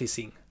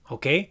noticing,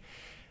 okay?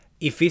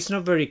 If it's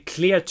not very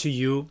clear to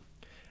you,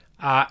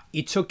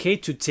 it's okay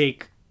to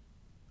take,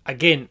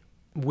 again,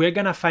 we're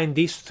gonna find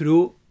this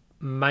through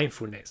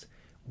mindfulness.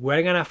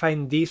 We're gonna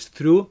find this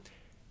through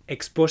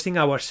exposing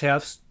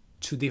ourselves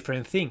to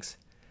different things,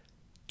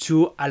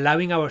 to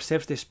allowing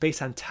ourselves the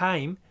space and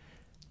time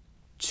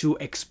to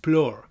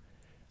explore,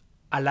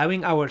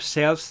 allowing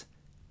ourselves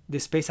the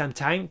space and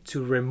time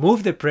to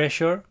remove the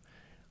pressure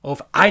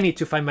of I need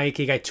to find my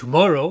Ikigai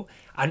tomorrow,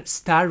 and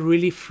start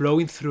really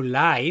flowing through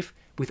life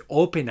with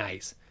open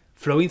eyes,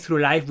 flowing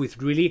through life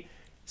with really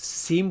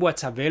seeing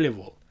what's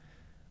available,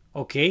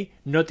 okay?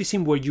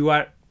 Noticing where you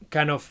are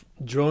kind of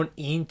drawn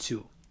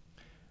into,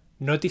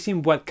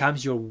 noticing what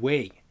comes your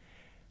way.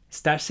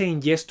 Start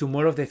saying yes to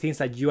more of the things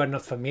that you are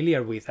not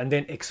familiar with, and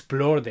then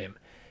explore them.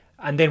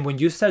 And then when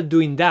you start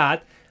doing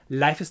that,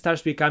 life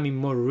starts becoming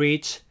more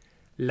rich.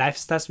 Life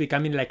starts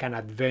becoming like an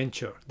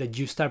adventure that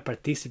you start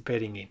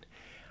participating in.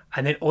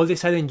 And then all of a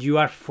sudden you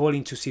are falling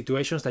into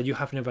situations that you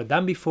have never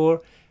done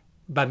before,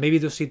 but maybe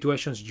those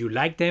situations you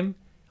like them,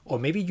 or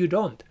maybe you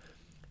don't.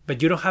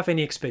 But you don't have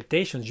any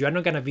expectations. You are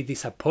not going to be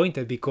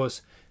disappointed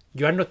because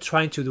you are not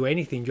trying to do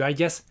anything. You are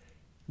just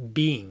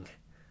being.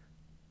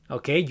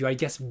 Okay? You are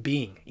just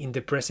being in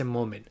the present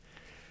moment.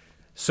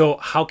 So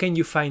how can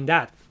you find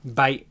that?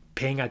 By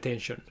paying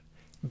attention,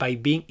 by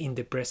being in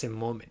the present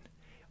moment,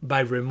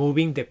 by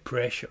removing the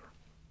pressure.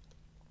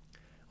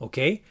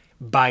 Okay?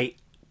 By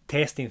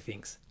testing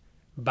things,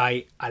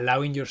 by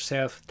allowing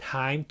yourself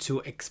time to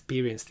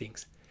experience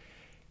things.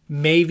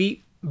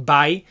 Maybe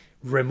by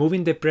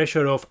removing the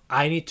pressure of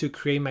I need to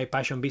create my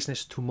passion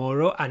business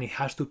tomorrow and it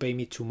has to pay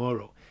me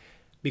tomorrow,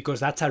 because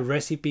that's a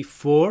recipe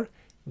for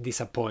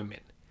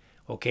disappointment.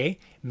 Okay?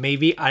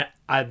 Maybe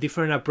a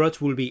different approach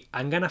will be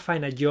I'm gonna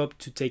find a job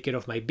to take care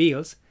of my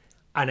bills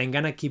and I'm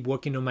gonna keep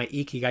working on my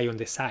Ikigai on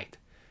the side.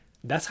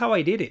 That's how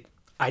I did it.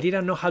 I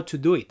didn't know how to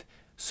do it.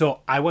 So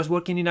I was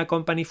working in a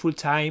company full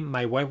time,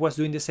 my wife was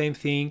doing the same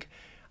thing,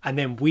 and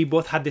then we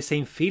both had the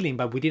same feeling,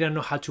 but we didn't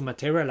know how to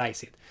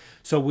materialize it.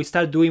 So we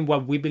start doing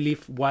what we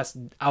believe was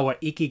our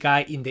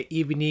Ikigai in the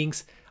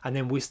evenings, and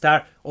then we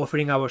start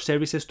offering our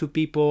services to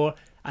people,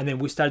 and then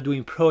we start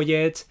doing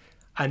projects,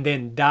 and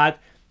then that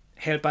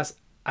helped us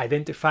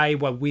identify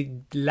what we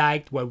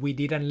liked, what we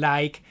didn't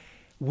like.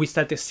 We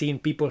started seeing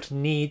people's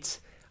needs,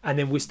 and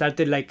then we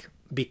started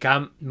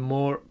become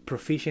more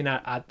proficient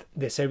at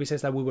the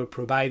services that we were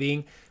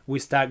providing. We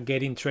start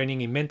getting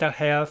training in mental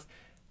health,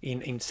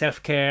 in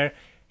self-care,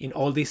 in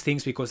all these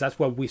things, because that's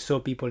what we saw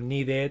people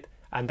needed,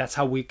 and that's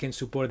how we can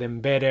support them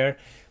better.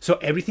 So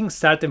everything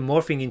started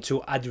morphing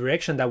into a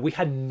direction that we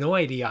had no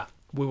idea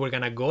we were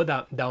gonna go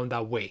down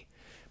that way.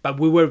 But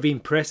we were being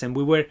present.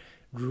 We were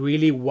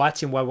really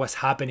watching what was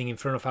happening in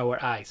front of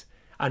our eyes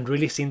and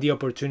really seeing the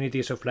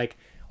opportunities of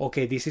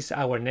okay, this is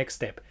our next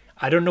step.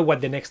 I don't know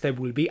what the next step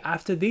will be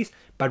after this,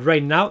 but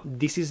right now,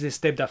 this is the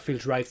step that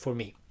feels right for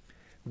me.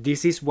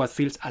 This is what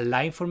feels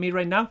aligned for me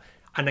right now,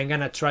 and I'm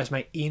gonna trust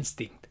my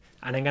instinct,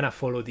 and I'm gonna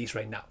follow this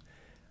right now.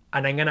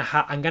 And I'm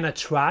gonna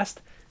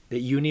trust the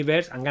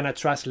universe, I'm gonna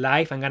trust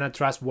life, I'm gonna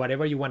trust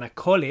whatever you wanna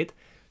call it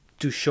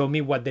to show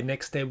me what the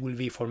next step will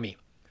be for me.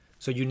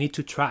 So you need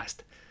to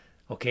trust,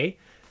 okay?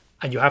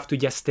 And you have to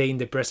just stay in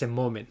the present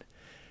moment.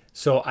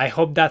 So I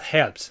hope that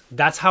helps.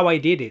 That's how I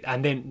did it.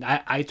 And then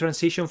I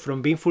transitioned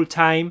from being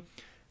full-time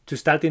to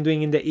starting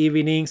doing in the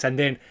evenings. And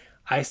then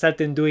I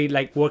started doing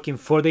working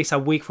 4 days a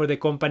week for the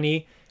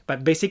company.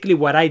 But basically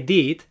what I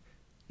did,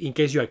 in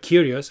case you are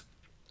curious,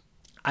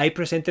 I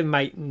presented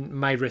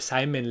my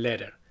resignation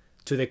letter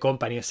to the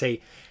company and say,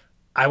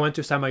 I want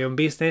to start my own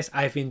business.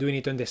 I've been doing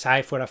it on the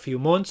side for a few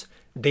months.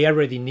 They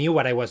already knew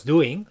what I was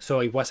doing.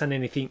 So it wasn't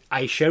anything.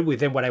 I shared with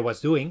them what I was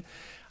doing.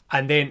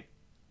 And then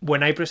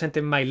when I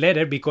presented my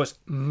letter, because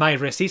my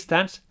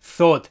resistance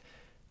thought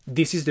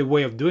this is the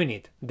way of doing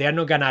it. They're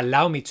not going to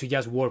allow me to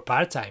just work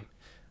part-time.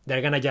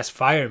 They're going to just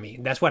fire me.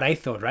 That's what I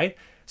thought, right?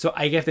 So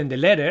I gave them the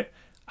letter,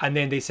 and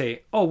then they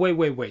say, oh,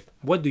 wait.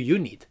 What do you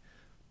need?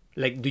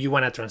 Do you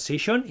want a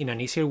transition in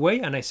an easier way?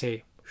 And I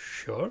say,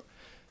 sure.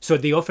 So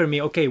they offer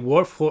me, okay,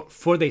 work for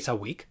 4 days a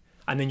week,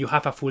 and then you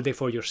have a full day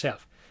for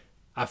yourself.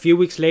 A few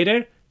weeks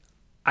later,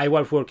 I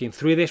was working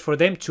 3 days for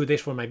them, 2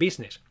 days for my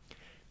business.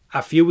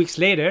 A few weeks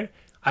later,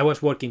 I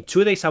was working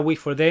 2 days a week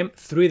for them,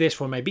 3 days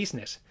for my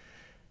business.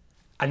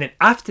 And then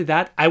after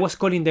that, I was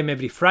calling them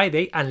every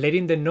Friday and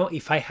letting them know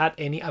if I had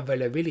any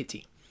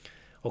availability.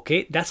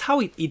 Okay, that's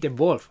how it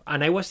evolved.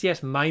 And I was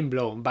just mind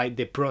blown by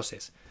the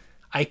process.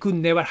 I could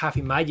never have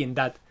imagined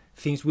that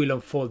things will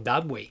unfold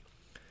that way.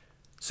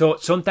 So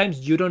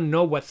sometimes you don't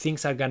know how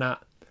things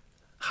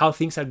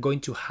are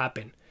going to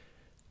happen.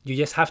 You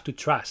just have to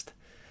trust.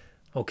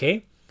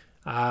 Okay?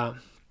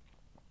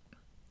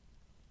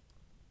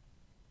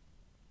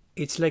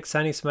 It's like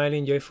sunny,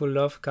 smiling, joyful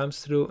love comes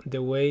through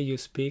the way you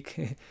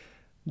speak.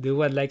 Do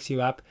what lights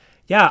you up.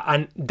 Yeah,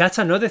 and that's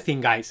another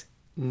thing, guys.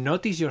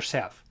 Notice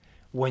yourself.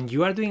 When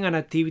you are doing an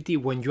activity,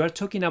 when you are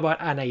talking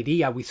about an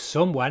idea with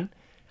someone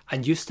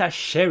and you start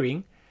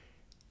sharing,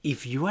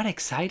 if you are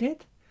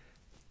excited,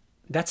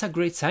 that's a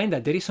great sign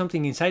that there is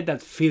something inside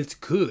that feels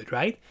good,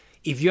 right?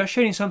 If you are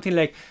sharing something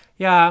like,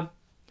 yeah,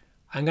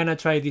 I'm going to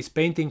try this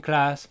painting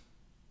class.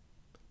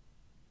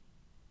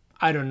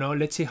 I don't know.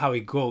 Let's see how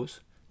it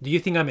goes. Do you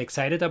think I'm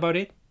excited about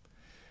it?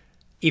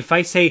 If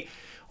I say,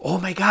 oh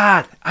my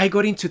God, I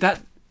got into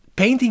that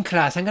painting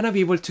class, I'm gonna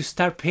be able to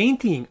start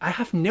painting. I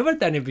have never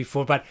done it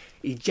before, but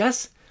it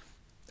just,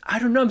 I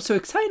don't know, I'm so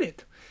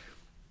excited.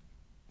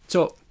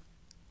 So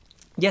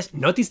yes,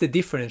 notice the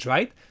difference,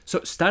 right?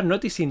 So start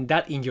noticing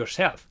that in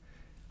yourself.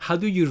 How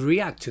do you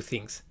react to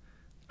things?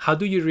 How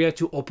do you react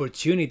to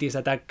opportunities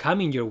that are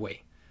coming your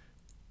way?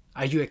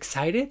 Are you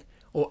excited,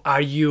 or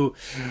are you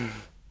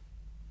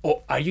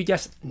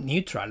just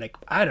neutral? Like,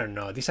 I don't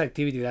know, this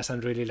activity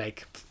doesn't really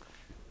like.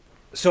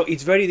 So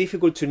it's very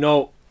difficult to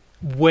know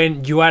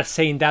when you are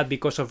saying that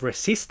because of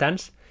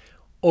resistance,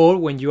 or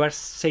when you are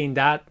saying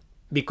that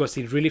because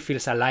it really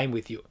feels aligned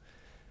with you.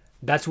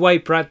 That's why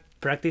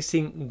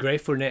practicing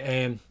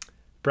gratefulness,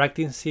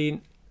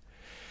 practicing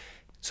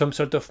some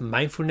sort of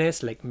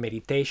mindfulness, like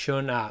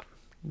meditation,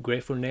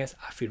 gratefulness,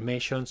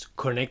 affirmations,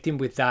 connecting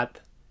with that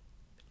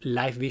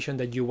life vision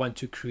that you want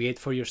to create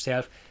for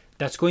yourself,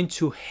 that's going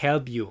to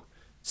help you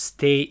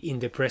stay in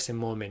the present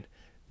moment.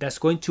 That's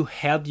going to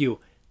help you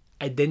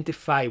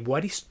identify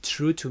what is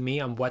true to me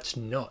and what's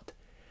not.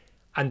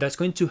 And that's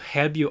going to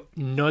help you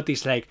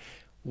notice, like,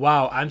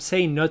 wow, I'm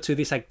saying no to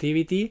this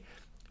activity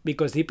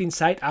because deep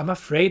inside I'm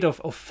afraid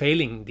of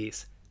failing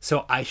this.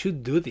 So I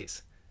should do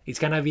this. It's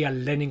going to be a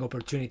learning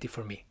opportunity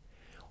for me.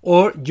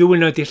 Or you will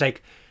notice,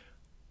 like,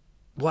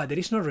 wow, there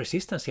is no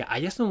resistance here. I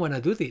just don't want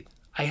to do this.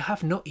 I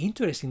have no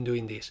interest in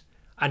doing this.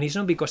 And it's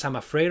not because I'm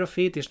afraid of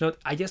it. It's not,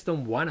 I just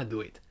don't want to do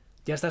it.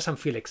 It just doesn't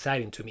feel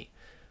exciting to me.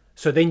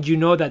 So then you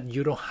know that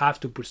you don't have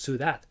to pursue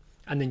that.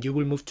 And then you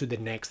will move to the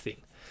next thing.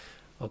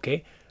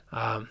 Okay?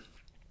 How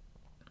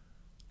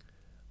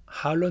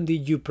long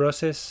did your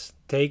process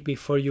take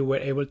before you were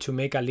able to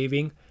make a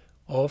living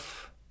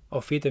of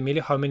it,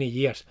 Emilio? How many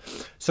years?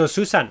 So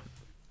Susan,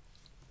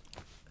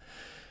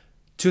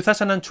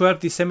 2012,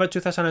 December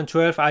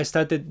 2012, I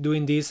started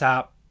doing this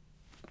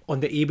on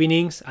the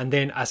evenings. And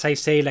then, as I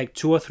say, like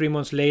 2 or 3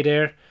 months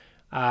later,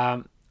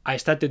 I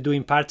started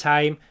doing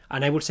part-time.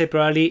 And I would say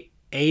probably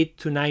 8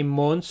 to 9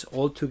 months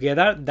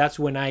altogether. That's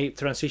when I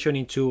transitioned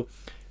into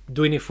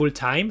doing it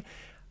full-time.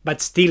 But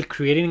still,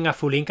 creating a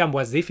full income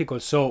was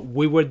difficult. So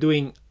we were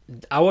doing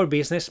our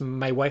business,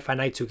 my wife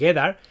and I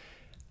together.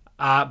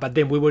 But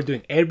then we were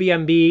doing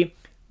Airbnb.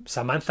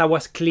 Samantha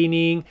was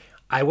cleaning.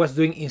 I was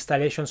doing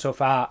installations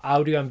of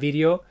audio and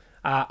video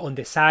on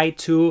the side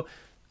too.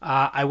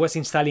 I was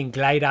installing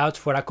glide outs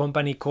for a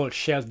company called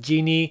Shelf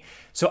Genie.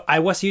 So I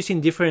was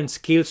using different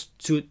skills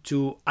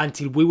to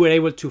until we were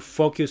able to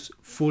focus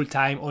full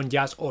time on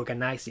just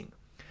organizing.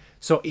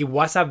 So it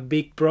was a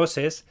big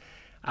process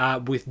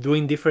with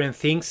doing different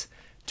things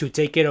to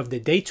take care of the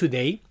day to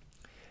day.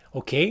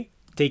 Okay,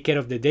 take care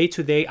of the day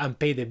to day and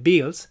pay the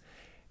bills,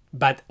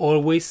 but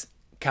always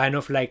kind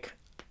of like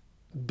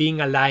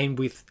being aligned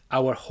with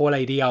our whole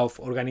idea of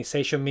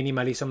organization,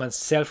 minimalism, and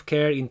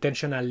self-care,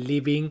 intentional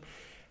living,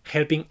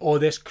 helping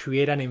others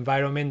create an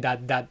environment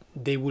that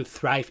they will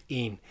thrive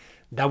in.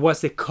 That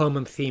was the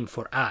common theme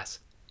for us.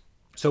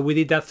 So we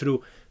did that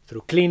through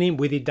cleaning,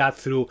 we did that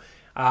through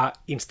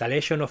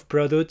installation of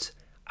products,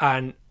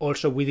 and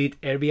also we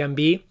did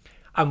Airbnb,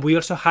 and we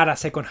also had a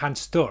second-hand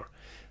store.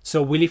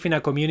 So we live in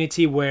a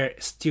community where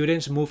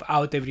students move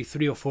out every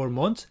 3 or 4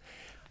 months.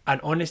 And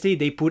honestly,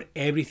 they put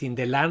everything,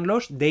 the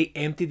landlords, they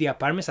empty the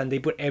apartments and they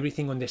put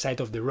everything on the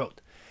side of the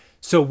road.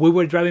 So we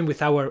were driving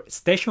with our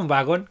station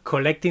wagon,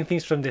 collecting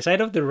things from the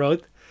side of the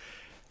road,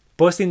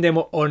 posting them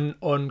on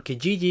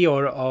Kijiji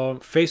or on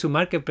Facebook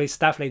Marketplace,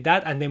 stuff like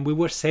that. And then we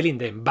were selling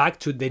them back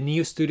to the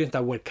new students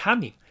that were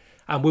coming.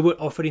 And we were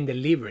offering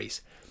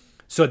deliveries.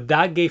 So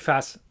that gave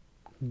us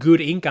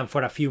good income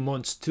for a few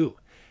months too.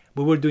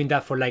 We were doing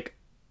that for like,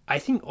 I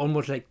think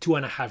almost like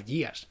 2.5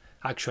 years,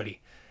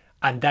 actually.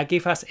 And that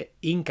gave us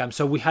income.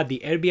 So we had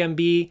the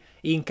Airbnb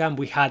income,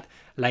 we had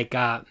like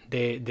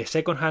the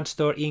second-hand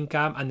store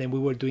income, and then we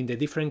were doing the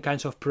different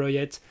kinds of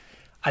projects.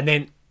 And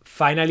then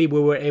finally, we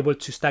were able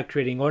to start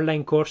creating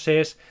online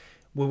courses.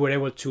 We were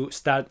able to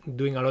start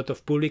doing a lot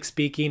of public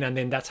speaking. And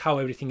then that's how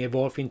everything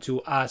evolved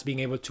into us being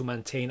able to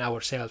maintain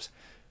ourselves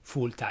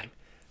full-time.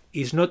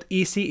 It's not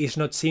easy, it's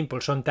not simple.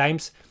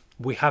 Sometimes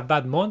we have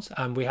bad months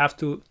and we have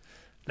to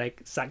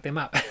like suck them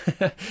up.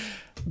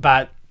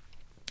 But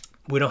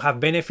we don't have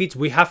benefits.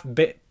 We have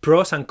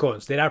pros and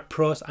cons. There are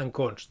pros and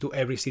cons to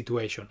every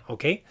situation.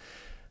 Okay.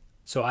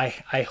 So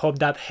I hope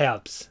that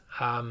helps.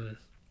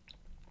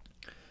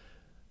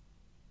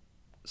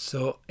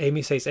 So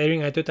Amy says,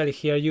 Erin, I totally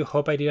hear you.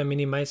 Hope I didn't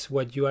minimize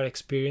what you are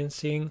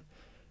experiencing.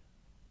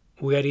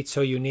 We are each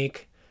so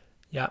unique.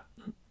 Yeah.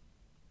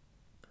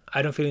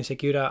 I don't feel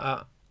insecure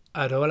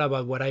at all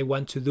about what I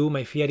want to do.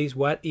 My fear is,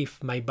 what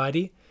if my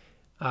body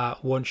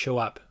won't show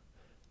up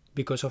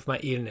because of my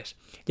illness?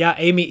 Yeah,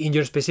 Amy, in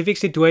your specific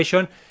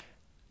situation,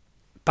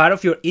 part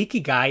of your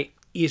Ikigai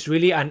is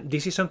really, and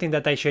this is something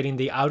that I shared in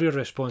the audio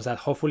response that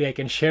hopefully I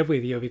can share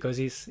with you because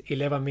it's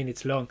 11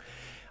 minutes long,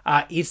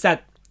 is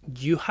that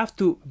you have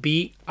to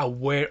be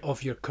aware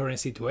of your current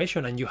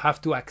situation and you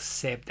have to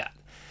accept that.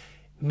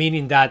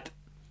 Meaning that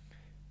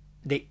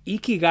the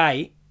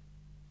Ikigai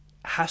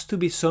has to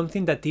be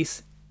something that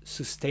is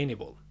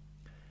sustainable.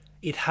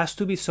 it has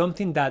to be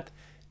something that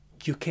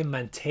you can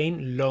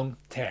maintain long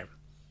term.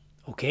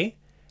 Okay?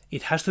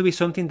 It has to be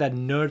something that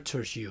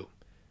nurtures you,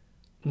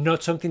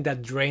 not something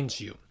that drains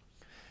you.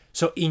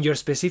 So in your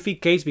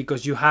specific case,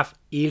 because you have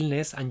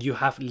illness and you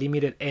have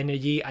limited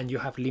energy and you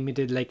have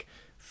limited like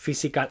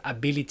physical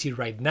ability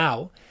right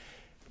now,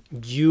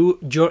 your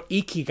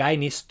ikigai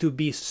needs to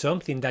be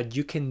something that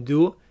you can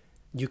do,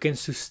 you can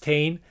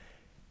sustain,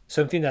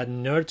 something that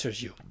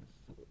nurtures you.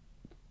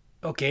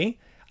 Okay?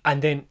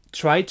 And then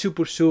try to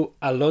pursue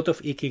a lot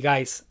of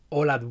ikigais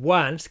all at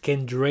once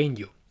can drain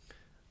you.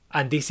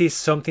 And this is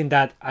something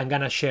that I'm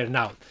gonna share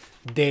now.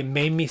 The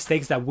main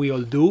mistakes that we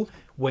all do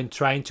when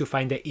trying to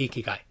find the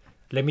ikigai.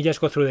 Let me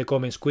just go through the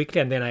comments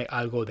quickly and then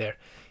I'll go there.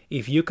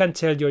 If you can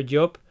tell your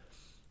job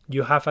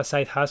you have a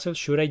side hustle,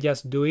 should I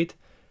just do it?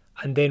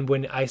 And then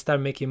when I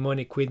start making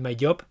money, quit my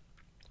job?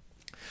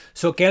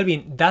 So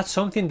Kelvin, that's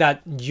something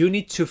that you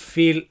need to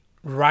feel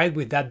right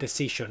with that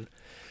decision.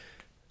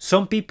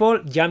 Some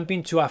people jump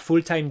into a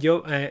full-time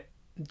job.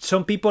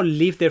 Some people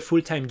leave their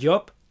full-time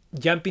job,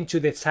 jump into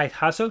the side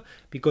hustle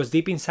because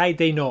deep inside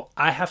they know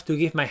I have to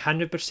give my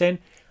 100%.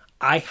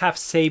 I have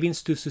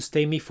savings to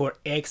sustain me for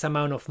X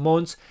amount of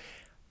months.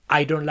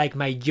 I don't like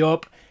my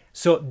job.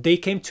 So they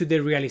came to the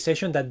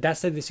realization that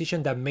that's the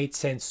decision that made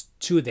sense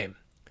to them.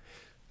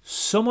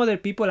 Some other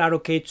people are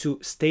okay to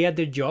stay at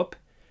their job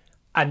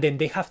and then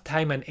they have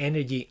time and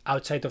energy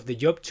outside of the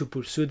job to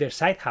pursue their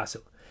side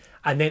hustle.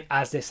 And then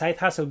as the side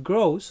hustle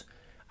grows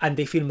and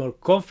they feel more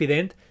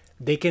confident,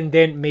 they can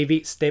then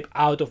maybe step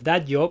out of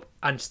that job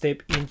and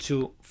step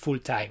into full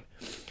time.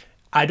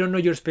 I don't know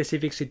your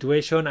specific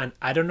situation and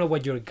I don't know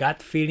what your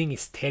gut feeling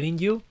is telling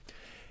you,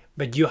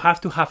 but you have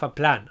to have a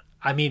plan.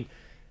 I mean,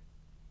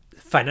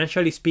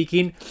 financially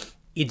speaking,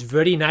 it's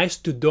very nice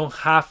to don't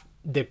have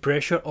the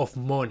pressure of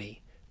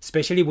money,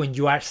 especially when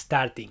you are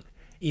starting.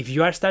 If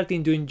you are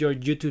starting doing your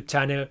YouTube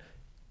channel,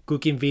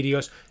 cooking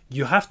videos,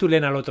 you have to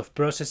learn a lot of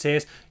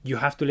processes, you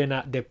have to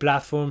learn the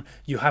platform,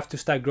 you have to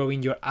start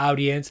growing your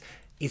audience.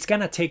 It's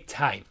gonna take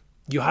time.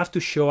 You have to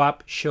show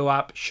up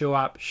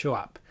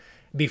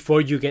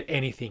before you get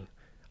anything.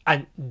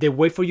 And the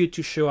way for you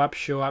to show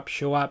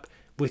up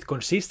with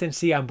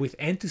consistency and with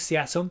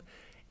enthusiasm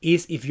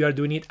is if you are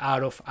doing it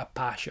out of a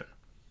passion.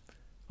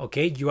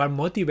 Okay? You are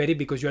motivated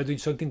because you are doing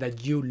something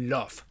that you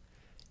love.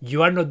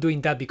 You are not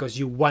doing that because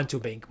you want to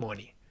make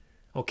money.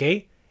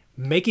 Okay?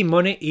 Making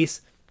money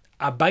is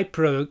a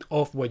byproduct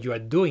of what you are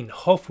doing,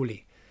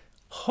 hopefully.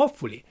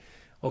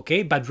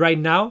 Okay? But right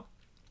now,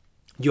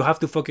 you have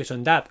to focus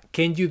on that.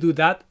 Can you do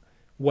that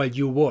while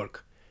you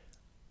work?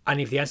 And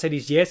if the answer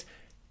is yes,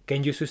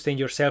 can you sustain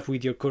yourself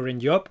with your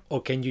current job,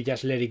 or can you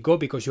just let it go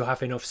because you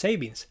have enough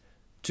savings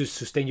to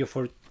sustain you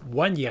for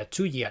 1 year,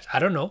 2 years? I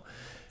don't know.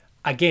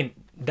 Again,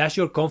 that's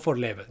your comfort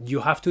level. You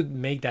have to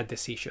make that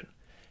decision.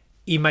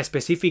 In my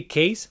specific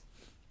case,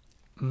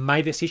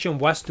 my decision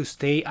was to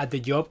stay at the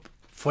job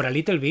for a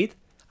little bit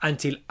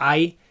until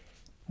I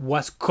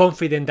was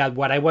confident that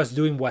what I was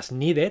doing was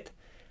needed,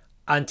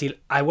 until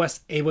I was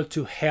able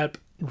to help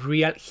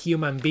real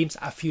human beings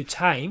a few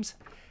times,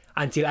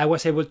 until I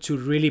was able to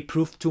really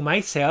prove to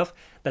myself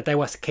that I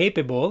was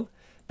capable,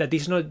 that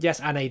it's not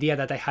just an idea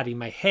that I had in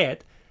my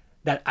head,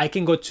 that I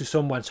can go to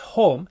someone's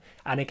home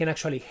and I can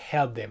actually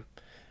help them,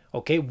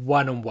 okay,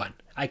 one-on-one.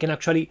 I can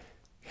actually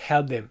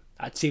help them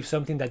achieve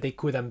something that they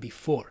couldn't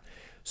before.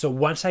 So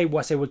once I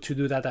was able to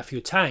do that a few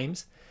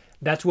times,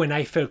 that's when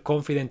I felt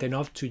confident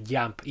enough to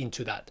jump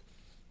into that,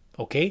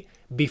 okay?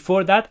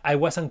 Before that, I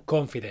wasn't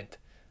confident.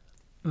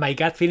 My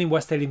gut feeling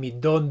was telling me,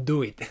 don't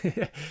do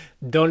it.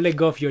 Don't let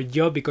go of your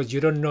job because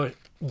you don't know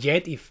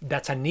yet if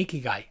that's an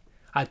ikigai,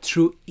 a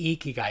true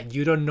ikigai.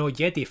 You don't know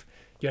yet if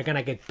you're going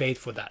to get paid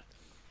for that.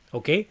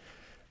 Okay?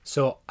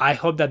 So I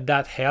hope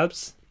that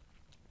helps.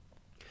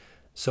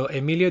 So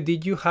Emilio,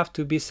 did you have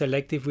to be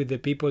selective with the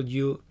people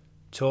you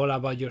told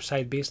about your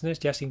side business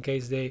just in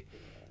case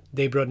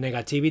they brought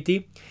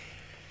negativity?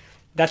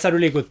 That's a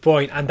really good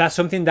point. And that's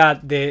something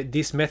that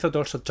this method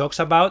also talks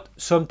about.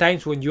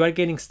 Sometimes when you are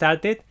getting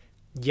started,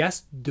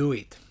 just do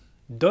it.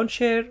 Don't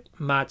share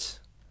much,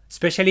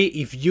 especially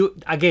if you,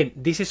 again,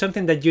 this is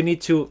something that you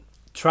need to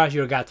trust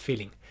your gut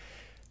feeling.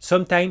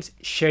 Sometimes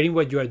sharing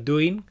what you are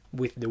doing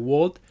with the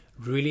world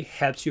really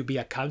helps you be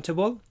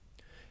accountable.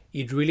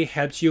 It really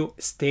helps you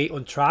stay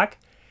on track.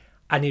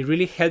 And it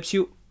really helps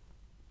you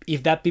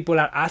if that people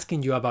are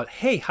asking you about,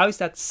 hey, how is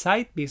that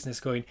side business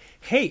going?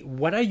 Hey,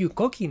 what are you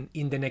cooking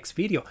in the next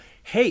video?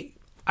 Hey,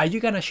 are you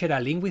going to share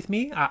a link with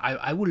me?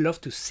 I would love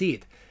to see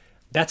it.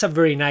 That's a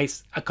very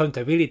nice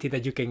accountability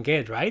that you can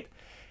get, right?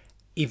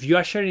 If you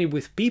are sharing it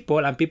with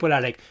people and people are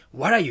like,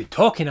 what are you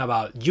talking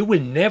about? You will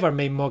never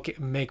make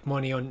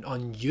money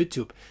on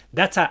YouTube.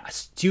 That's a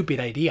stupid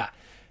idea.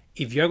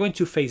 If you're going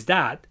to face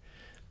that,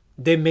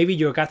 then maybe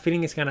your gut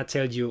feeling is going to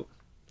tell you,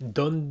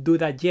 don't do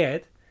that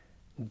yet.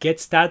 Get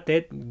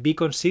started, be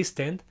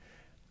consistent,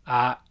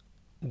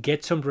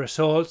 get some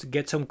results,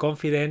 get some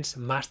confidence,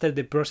 master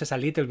the process a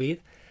little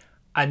bit.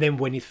 And then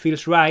when it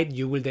feels right,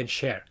 you will then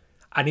share.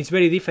 And it's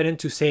very different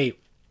to say,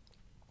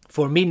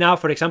 for me now,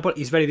 for example,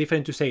 it's very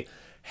different to say,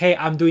 hey,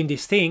 I'm doing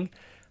this thing,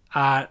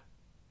 and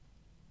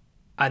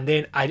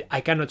then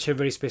I cannot share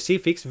very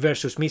specifics,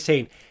 versus me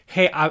saying,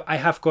 hey, I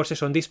have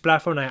courses on this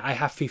platform, I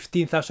have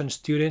 15,000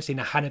 students in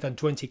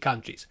 120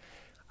 countries.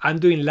 I'm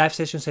doing live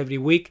sessions every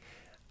week,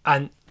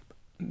 and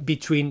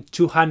between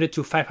 200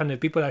 to 500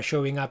 people are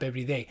showing up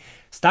every day.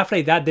 Stuff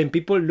like that, then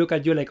people look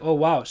at you like, oh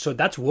wow, so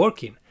that's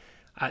working.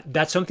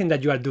 That's something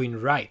that you are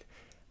doing right.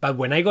 But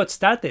when I got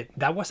started,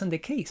 that wasn't the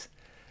case.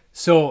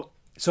 So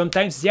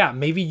sometimes, yeah,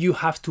 maybe you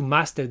have to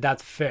master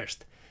that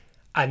first.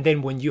 And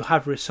then when you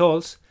have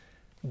results,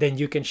 then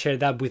you can share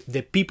that with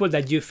the people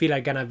that you feel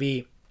are gonna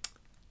be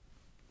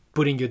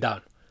putting you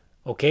down.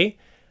 Okay?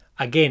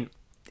 Again,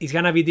 it's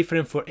gonna be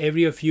different for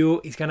every of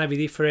you. It's gonna be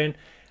different.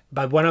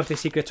 But one of the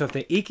secrets of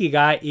the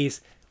Ikigai is,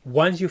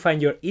 once you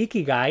find your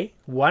Ikigai,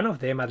 one of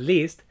them at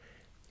least,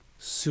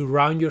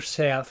 surround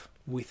yourself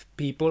with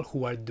people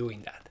who are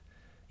doing that,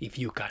 if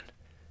you can.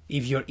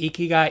 If your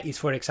Ikigai is,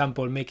 for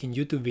example, making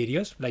YouTube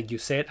videos, like you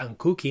said, and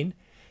cooking,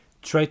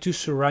 try to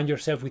surround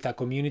yourself with a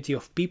community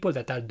of people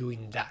that are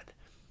doing that.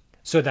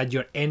 So that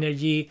your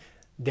energy,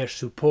 their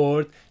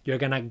support, you're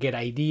going to get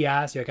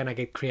ideas, you're going to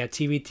get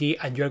creativity,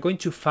 and you're going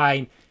to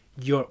find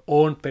your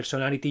own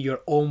personality,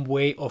 your own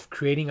way of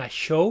creating a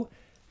show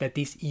that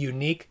is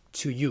unique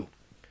to you.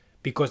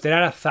 Because there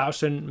are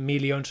 1,000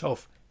 millions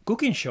of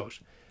cooking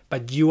shows,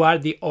 but you are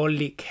the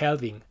only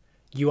Kelvin.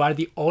 You are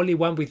the only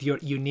one with your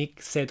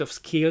unique set of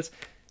skills,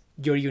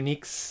 your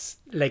unique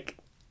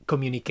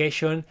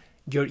communication,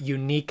 your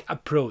unique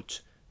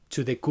approach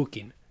to the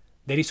cooking.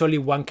 There is only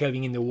one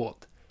Kelvin in the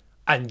world,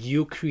 and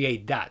you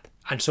create that.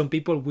 And some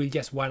people will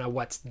just want to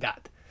watch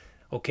that.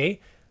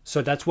 Okay?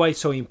 So that's why it's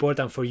so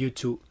important for you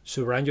to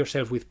surround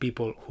yourself with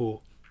people who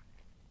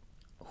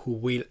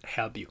will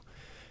help you.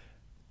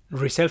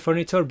 Resell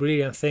furniture,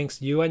 brilliant,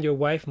 thanks. You and your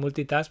wife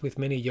multitask with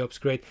many jobs,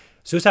 great.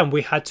 Susan,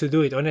 we had to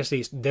do it,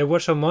 honestly. There were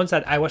some months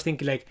that I was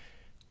thinking like,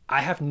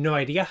 I have no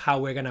idea how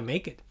we're gonna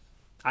make it.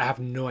 I have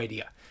no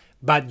idea.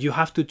 But you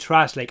have to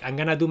trust, like, I'm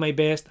gonna do my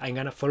best, I'm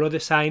gonna follow the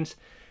signs,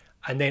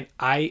 and then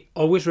I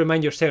always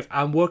remind yourself,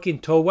 I'm working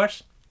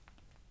towards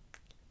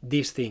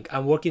this thing.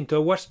 I'm working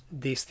towards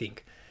this thing.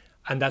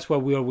 And that's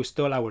what we always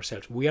tell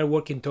ourselves. We are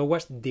working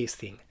towards this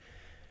thing.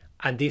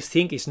 And this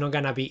thing is not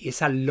going to be,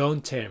 it's a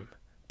long-term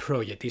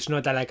project. It's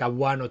not like a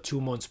 1 or 2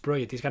 months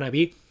project. It's going to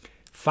be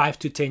 5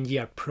 to 10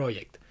 year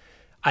project.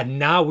 And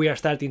now we are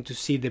starting to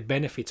see the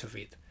benefits of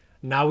it.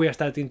 Now we are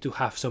starting to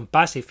have some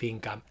passive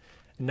income.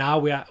 Now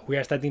we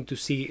are starting to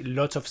see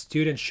lots of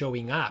students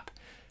showing up.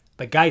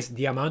 But guys,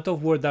 the amount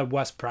of work that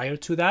was prior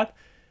to that,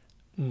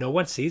 no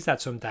one sees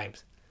that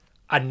sometimes.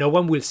 And no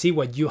one will see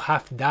what you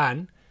have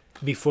done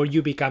before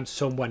you become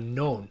someone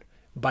known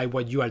by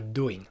what you are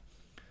doing.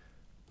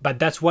 But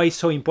that's why it's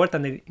so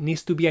important. It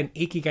needs to be an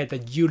Ikigai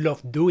that you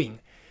love doing.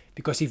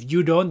 Because if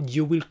you don't,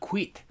 you will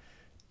quit.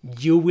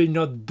 You will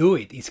not do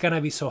it. It's going to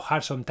be so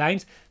hard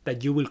sometimes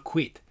that you will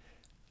quit.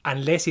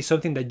 Unless it's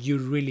something that you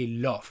really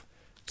love.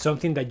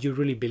 Something that you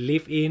really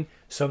believe in.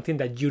 Something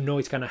that you know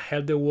is going to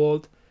help the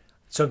world.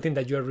 Something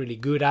that you are really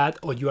good at.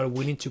 Or you are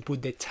willing to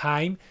put the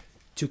time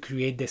to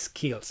create the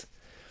skills.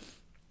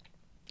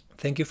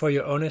 Thank you for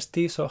your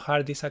honesty. So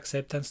hard, these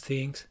acceptance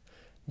things.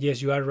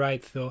 Yes, you are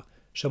right though.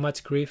 So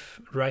much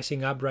grief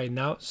rising up right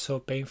now. So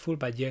painful,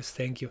 but yes,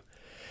 thank you.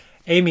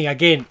 Amy,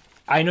 again,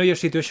 I know your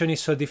situation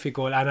is so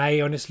difficult, and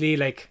I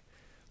honestly,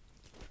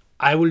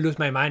 I would lose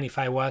my mind if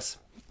I was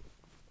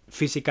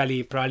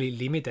physically probably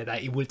limited.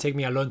 It will take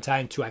me a long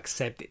time to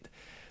accept it.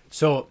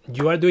 So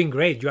you are doing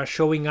great. You are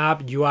showing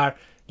up. You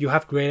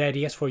have great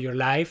ideas for your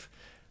life.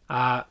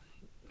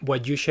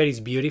 What you share is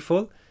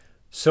beautiful.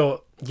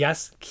 So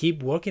just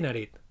keep working at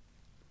it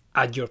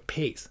at your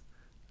pace.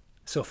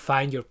 So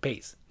find your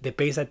pace. The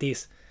pace that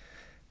is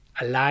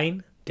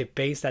aligned, the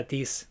pace that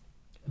is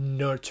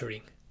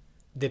nurturing,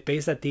 the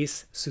pace that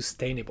is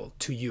sustainable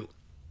to you.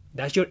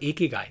 That's your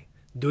Ikigai.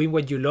 Doing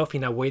what you love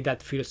in a way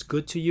that feels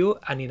good to you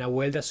and in a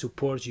way that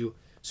supports you,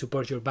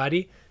 supports your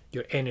body,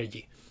 your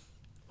energy.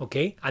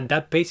 Okay? And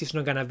that pace is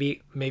not going to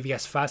be maybe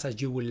as fast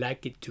as you would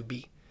like it to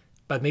be.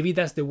 But maybe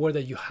that's the work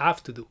that you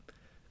have to do.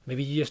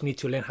 Maybe you just need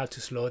to learn how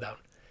to slow down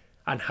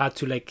and how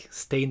to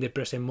stay in the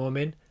present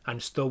moment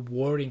and stop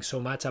worrying so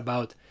much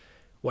about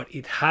what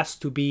it has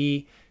to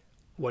be,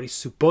 what it's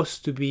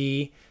supposed to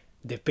be,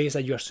 the pace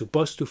that you are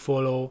supposed to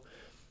follow.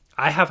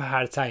 I have a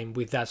hard time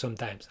with that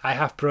sometimes. I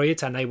have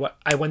projects and I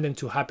want them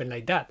to happen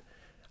like that,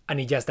 and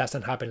it just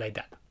doesn't happen like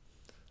that.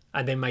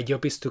 And then my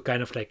job is to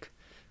kind of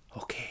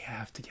okay, I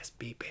have to just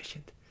be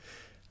patient.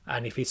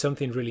 And if it's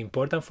something really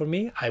important for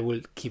me, I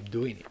will keep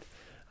doing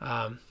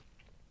it.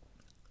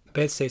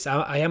 Beth says,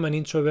 I am an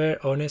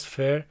introvert, honest,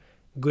 fair,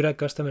 good at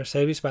customer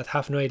service, but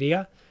have no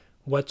idea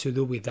what to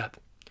do with that.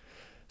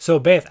 So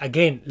Beth,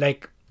 again,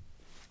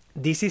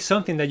 this is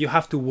something that you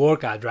have to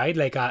work at, right?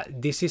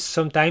 This is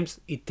sometimes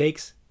it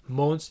takes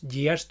months,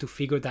 years to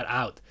figure that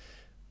out.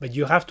 But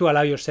you have to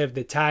allow yourself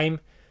the time,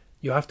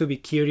 you have to be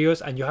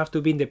curious, and you have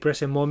to be in the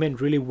present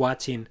moment really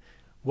watching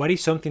what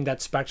is something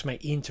that sparks my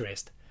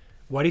interest,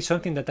 what is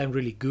something that I'm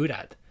really good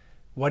at,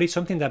 What is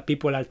something that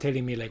people are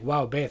telling me like,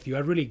 wow, Beth, you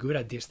are really good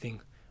at this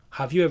thing.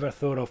 Have you ever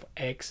thought of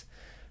X?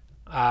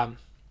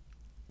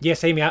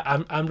 Yes, Amy,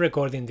 I'm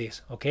recording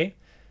this, okay?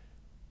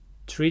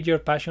 Treat your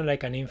passion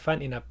like an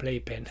infant in a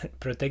playpen.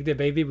 Protect the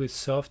baby with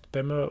soft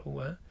permanent.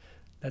 What?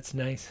 That's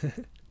nice.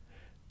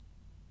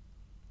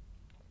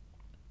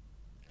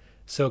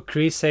 So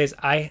Chris says,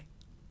 I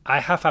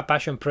have a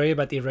passion project,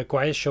 but it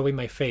requires showing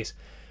my face.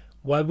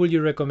 What would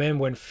you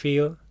recommend when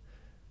feel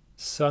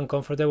so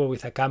uncomfortable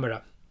with a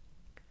camera?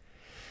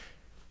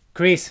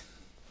 Chris,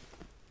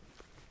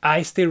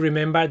 I still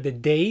remember the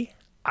day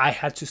I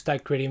had to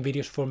start creating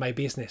videos for my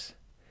business.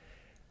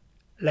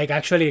 Like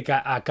actually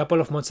a couple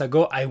of months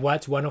ago, I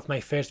watched one of my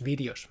first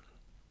videos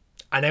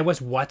and I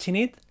was watching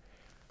it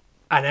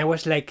and I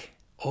was like,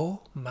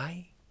 oh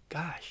my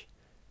gosh,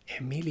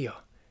 Emilio,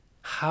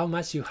 how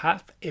much you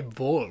have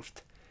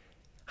evolved,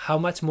 how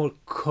much more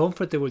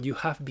comfortable you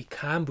have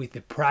become with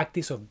the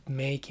practice of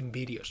making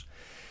videos.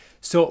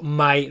 So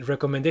my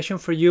recommendation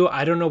for you,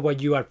 I don't know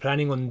what you are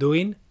planning on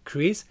doing,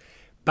 Chris,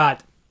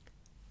 but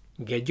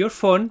get your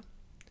phone,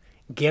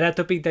 get a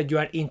topic that you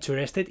are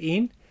interested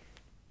in,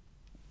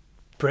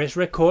 press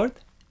record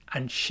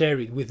and share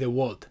it with the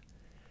world.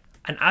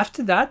 And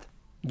after that,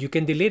 you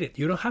can delete it.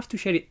 You don't have to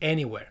share it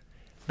anywhere,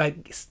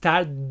 but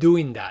start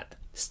doing that.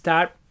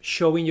 Start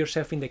showing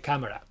yourself in the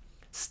camera.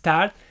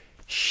 Start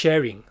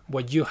sharing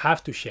what you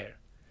have to share.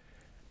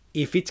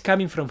 If it's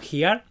coming from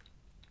here,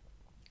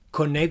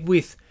 connect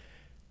with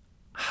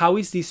how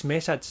is this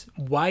message?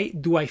 Why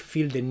do I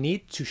feel the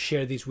need to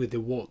share this with the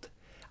world?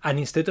 And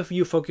instead of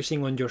you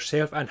focusing on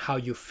yourself and how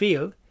you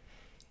feel,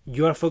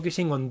 you are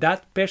focusing on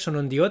that person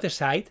on the other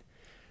side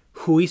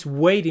who is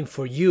waiting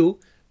for you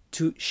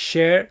to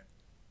share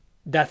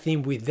that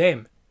thing with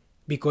them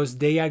because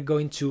they are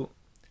going to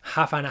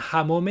have an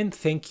aha moment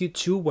thank you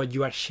to what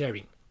you are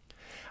sharing.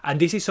 And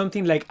this is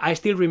something like I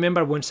still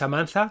remember when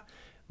Samantha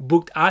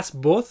booked us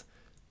both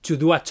to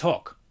do a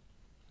talk.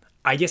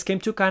 I just came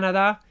to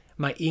Canada.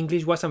 My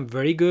English wasn't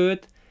very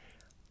good.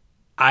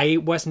 I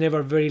was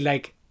never very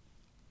like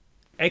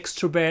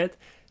extrovert.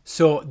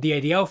 So the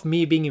idea of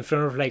me being in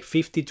front of like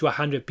 50 to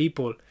 100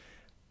 people,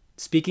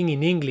 speaking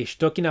in English,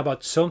 talking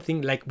about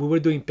something like we were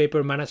doing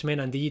paper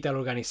management and digital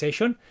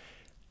organization,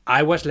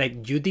 I was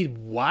like, you did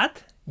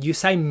what? You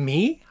signed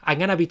me? I'm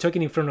going to be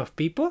talking in front of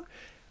people?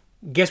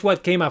 Guess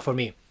what came up for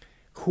me?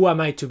 Who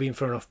am I to be in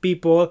front of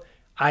people?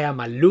 I am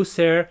a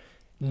loser.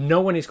 No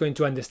one is going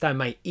to understand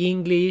my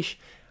English.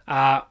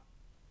 I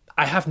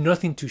have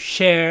nothing to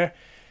share.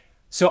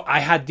 So I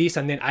had this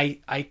and then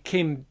I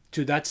came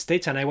to that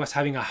stage and I was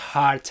having a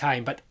hard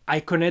time. But I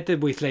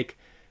connected with like,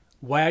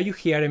 why are you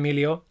here,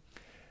 Emilio?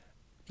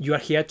 You are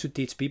here to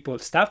teach people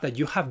stuff that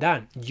you have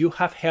done. You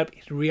have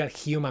helped real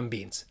human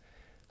beings.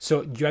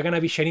 So you're going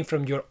to be sharing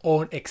from your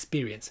own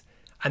experience.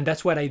 And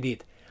that's what I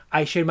did.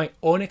 I shared my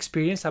own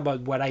experience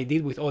about what I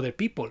did with other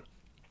people.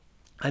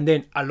 And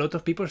then a lot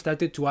of people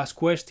started to ask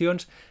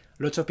questions.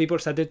 Lots of people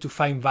started to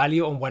find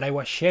value on what I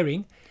was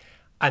sharing.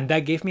 And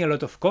that gave me a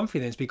lot of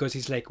confidence because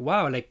it's like,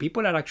 wow, like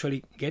people are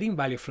actually getting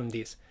value from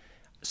this.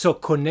 So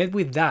connect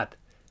with that.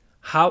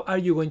 How are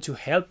you going to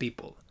help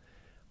people?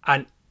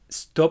 And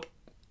stop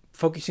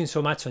focusing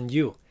so much on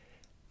you.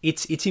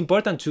 It's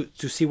important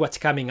to see what's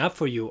coming up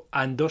for you.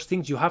 And those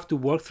things, you have to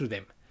work through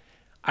them.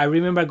 I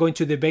remember going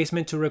to the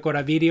basement to record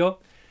a video,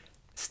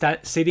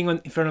 sitting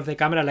in front of the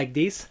camera like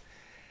this,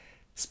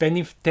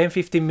 spending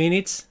 10-15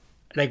 minutes,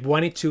 like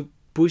wanting to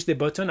push the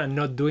button and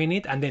not doing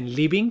it, and then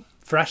leaving,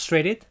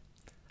 frustrated,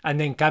 and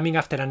then coming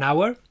after an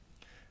hour,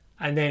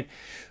 and then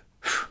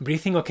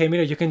breathing, okay,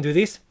 Miro, you can do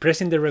this,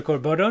 pressing the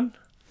record button,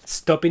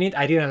 stopping it,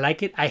 I didn't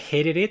like it, I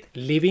hated it,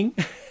 leaving,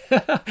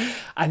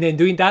 and then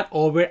doing that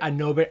over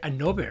and over and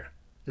over,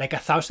 like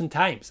 1,000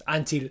 times,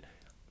 until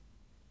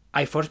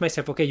I forced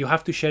myself, okay, you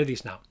have to share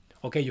this now.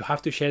 Okay, you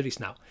have to share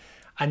this now.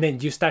 And then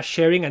you start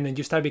sharing and then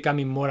you start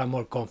becoming more and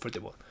more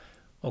comfortable.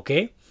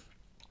 Okay?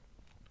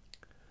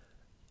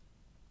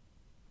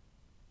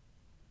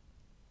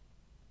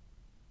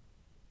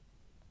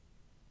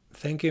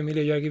 Thank you,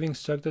 Emilio. You are giving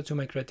structure to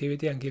my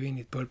creativity and giving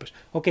it purpose.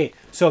 Okay,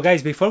 so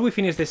guys, before we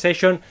finish the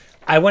session,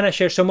 I want to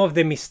share some of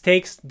the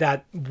mistakes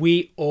that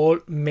we all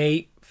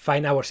may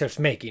find ourselves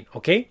making.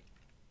 Okay?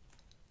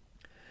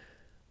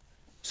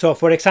 So,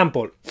 for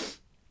example,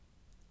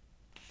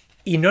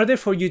 in order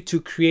for you to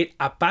create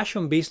a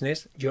passion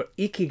business, your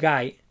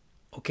IKIGAI,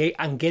 okay,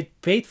 and get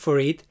paid for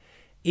it,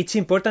 it's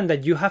important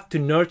that you have to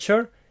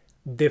nurture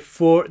the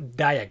 4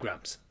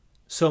 diagrams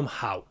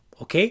somehow,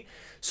 okay?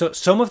 So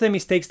some of the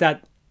mistakes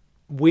that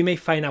we may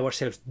find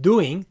ourselves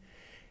doing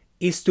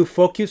is to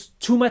focus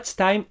too much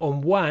time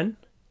on one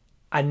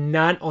and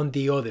none on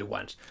the other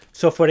ones.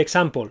 So for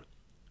example,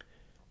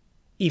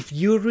 if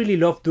you really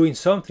love doing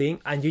something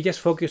and you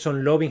just focus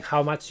on loving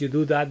how much you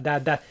do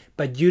that,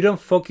 but you don't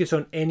focus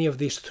on any of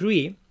these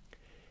 3,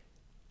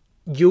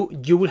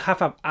 you will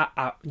have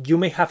you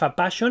may have a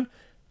passion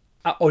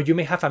or you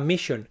may have a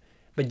mission,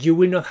 but you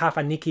will not have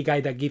an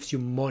ikigai that gives you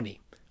money,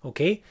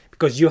 okay?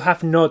 Because you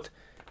have not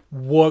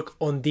worked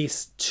on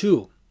these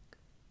 2,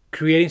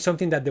 creating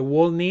something that the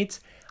world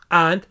needs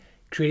and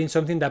creating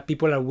something that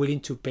people are willing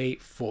to pay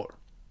for.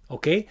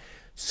 Okay?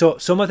 So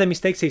some of the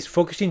mistakes is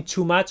focusing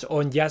too much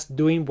on just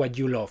doing what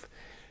you love.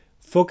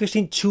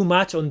 Focusing too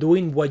much on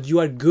doing what you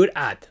are good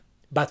at,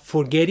 but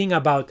forgetting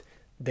about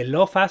the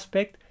love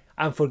aspect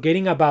and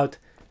forgetting about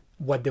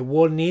what the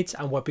world needs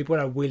and what people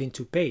are willing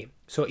to pay.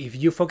 So if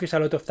you focus a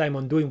lot of time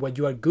on doing what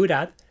you are good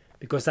at,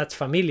 because that's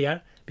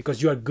familiar,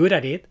 because you are good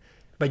at it,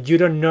 but you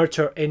don't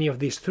nurture any of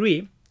these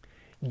three,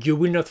 you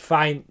will not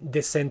find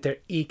the center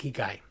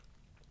Ikigai.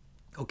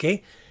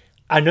 Okay?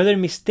 Another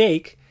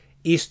mistake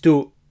is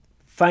to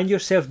find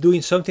yourself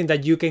doing something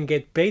that you can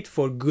get paid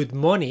for good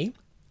money.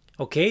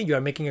 Okay? You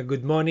are making a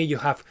good money, you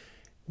have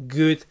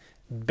good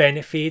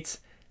benefits.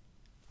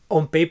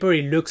 On paper,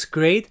 it looks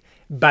great,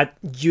 but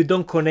you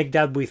don't connect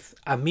that with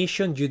a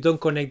mission, you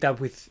don't connect that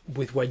with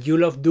what you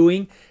love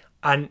doing,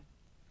 and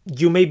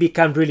you may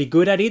become really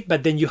good at it,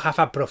 but then you have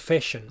a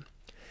profession.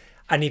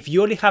 And if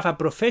you only have a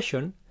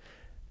profession,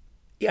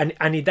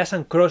 and it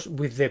doesn't cross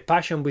with the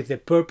passion, with the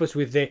purpose,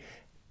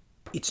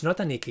 it's not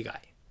an Ikigai.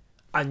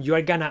 And you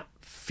are gonna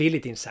feel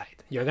it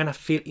inside. You're gonna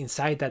feel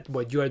inside that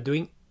what you are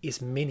doing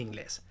is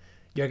meaningless.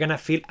 You're gonna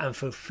feel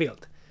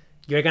unfulfilled.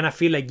 You're gonna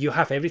feel like you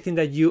have everything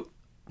that you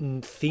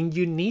think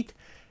you need,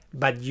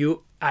 but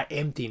you are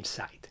empty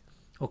inside.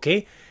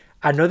 Okay?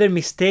 Another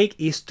mistake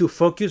is to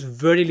focus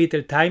very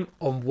little time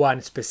on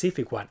one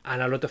specific one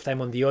and a lot of time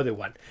on the other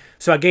one.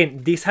 So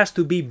again, this has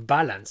to be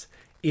balanced.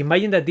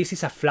 Imagine that this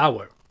is a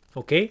flower.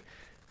 Okay?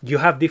 You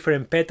have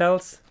different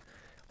petals.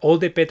 All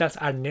the petals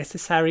are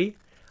necessary.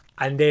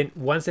 And then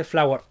once the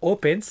flower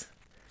opens,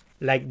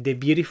 like the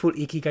beautiful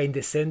Ikigai in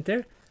the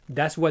center,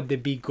 that's what the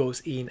bee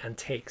goes in and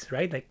takes,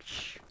 right? Like,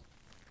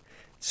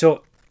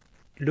 so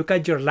look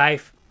at your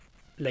life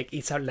like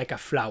it's like a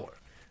flower.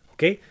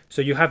 Okay,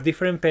 so you have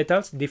different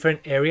petals, different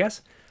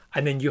areas,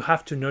 and then you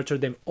have to nurture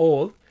them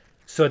all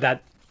so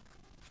that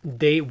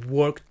they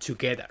work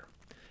together.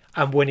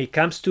 And when it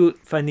comes to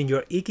finding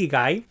your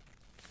Ikigai,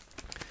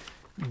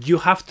 you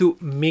have to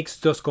mix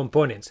those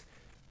components.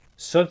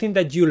 Something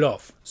that you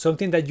love,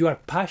 something that you are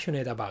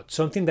passionate about,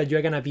 something that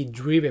you're gonna be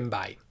driven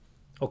by.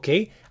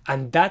 Okay,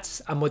 and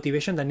that's a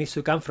motivation that needs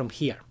to come from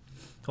here.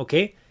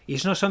 Okay,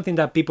 it's not something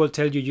that people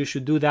tell you you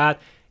should do that.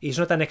 It's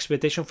not an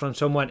expectation from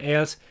someone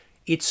else.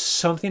 It's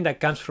something that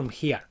comes from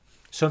here,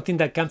 something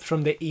that comes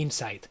from the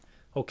inside.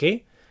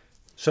 Okay,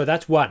 so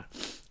that's one.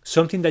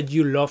 Something that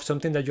you love,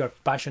 something that you are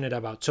passionate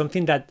about,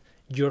 something that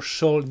your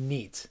soul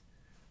needs.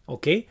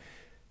 Okay,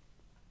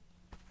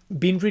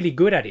 being really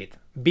good at it.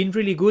 Being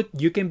really good,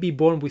 you can be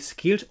born with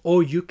skills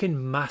or you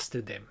can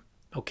master them.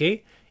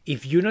 Okay,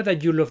 if you know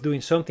that you love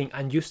doing something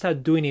and you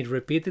start doing it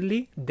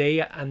repeatedly, day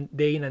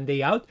in and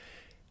day out,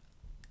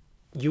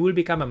 you will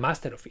become a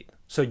master of it.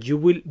 So you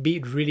will be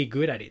really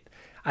good at it.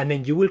 And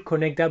then you will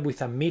connect that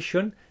with a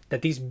mission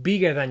that is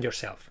bigger than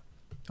yourself.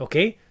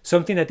 Okay?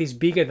 Something that is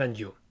bigger than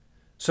you.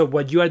 So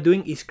what you are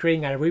doing is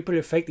creating a ripple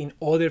effect in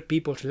other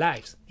people's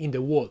lives, in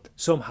the world,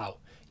 somehow.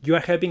 You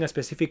are helping a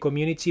specific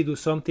community do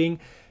something.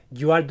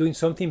 You are doing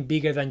something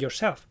bigger than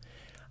yourself.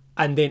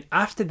 And then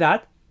after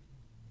that,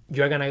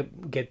 you are going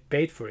to get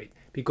paid for it.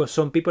 Because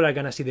some people are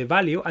going to see the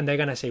value and they're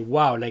going to say,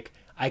 wow, like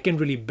I can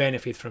really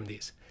benefit from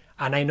this.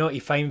 And I know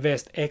if I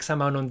invest X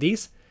amount on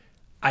this,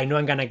 I know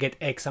I'm going to get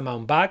X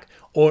amount back,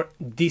 or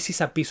this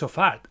is a piece of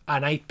art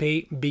and I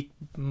pay big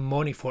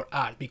money for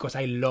art because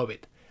I love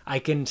it. I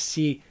can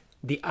see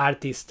the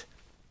artist's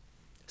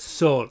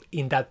soul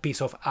in that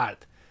piece of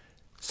art.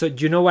 So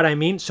you know what I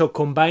mean? So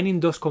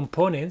combining those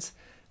components,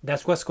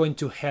 that's what's going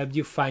to help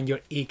you find your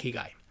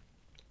Ikigai.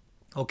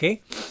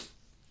 Okay?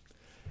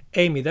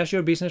 Amy, does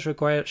your business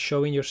require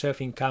showing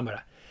yourself in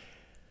camera?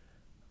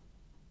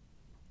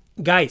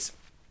 Guys,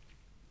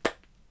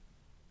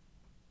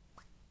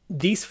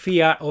 this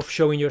fear of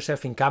showing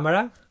yourself in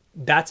camera,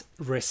 that's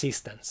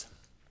resistance.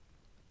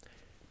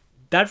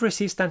 That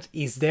resistance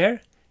is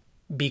there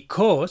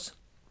because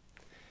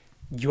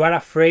you are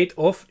afraid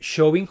of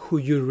showing who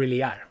you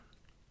really are.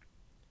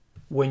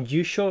 When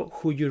you show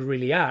who you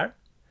really are,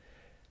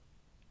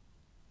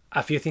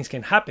 a few things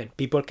can happen.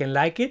 People can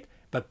like it,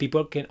 but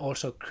people can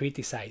also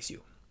criticize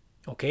you.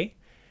 Okay?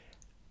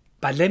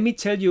 But let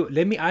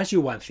me ask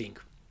you one thing.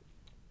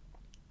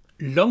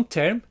 Long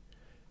term,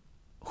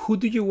 who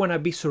do you want to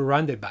be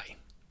surrounded by?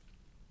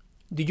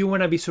 Do you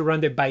want to be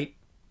surrounded by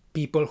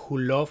people who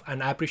love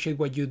and appreciate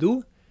what you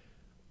do?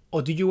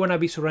 Or do you want to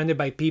be surrounded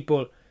by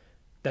people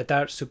that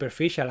are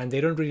superficial and they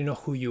don't really know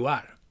who you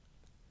are?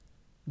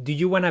 Do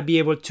you want to be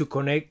able to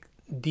connect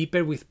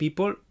deeper with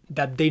people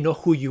that they know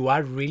who you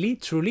are really,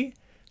 truly,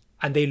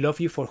 and they love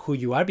you for who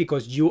you are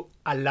because you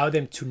allow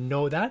them to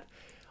know that?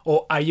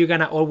 Or are you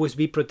going to always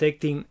be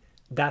protecting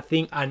that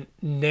thing and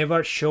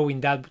never showing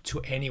that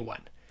to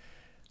anyone?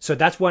 So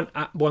that's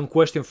one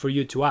question for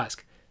you to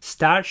ask.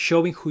 Start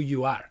showing who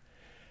you are.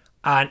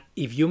 And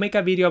if you make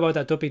a video about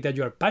a topic that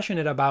you are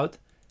passionate about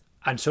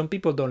and some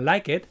people don't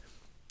like it,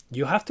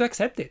 you have to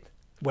accept it.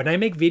 When I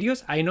make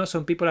videos, I know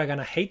some people are going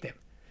to hate them.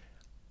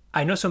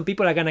 I know some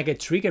people are going to get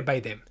triggered by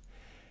them.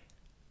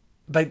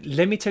 But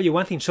let me tell you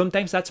one thing,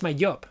 sometimes that's my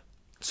job.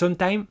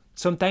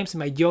 Sometimes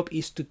my job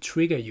is to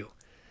trigger you,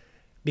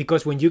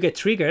 because when you get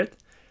triggered,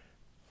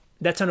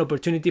 that's an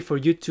opportunity for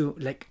you to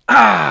like,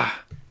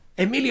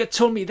 Emilio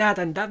told me that,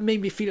 and that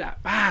made me feel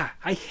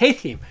I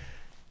hate him.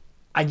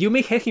 And you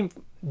may hate him,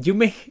 you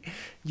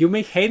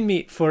may hate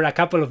me for a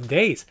couple of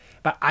days,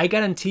 but I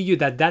guarantee you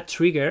that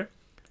trigger,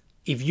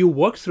 if you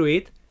work through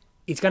it,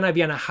 it's gonna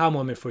be an aha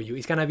moment for you.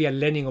 It's gonna be a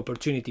learning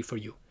opportunity for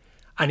you.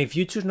 And if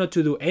you choose not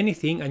to do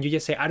anything and you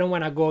just say, I don't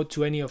want to go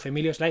to any of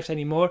Emilio's lives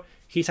anymore,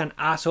 he's an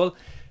asshole,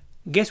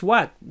 guess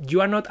what?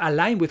 You are not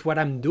aligned with what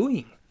I'm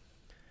doing.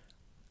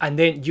 And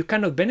then you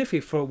cannot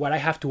benefit from what I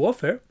have to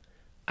offer,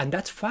 and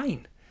that's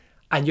fine.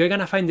 And you're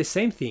going to find the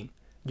same thing.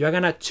 You're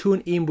going to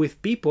tune in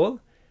with people,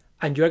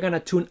 and you're going to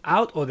tune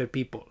out other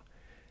people.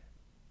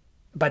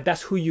 But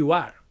that's who you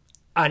are.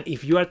 And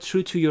if you are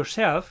true to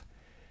yourself,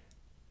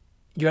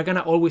 you're going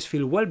to always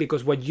feel well,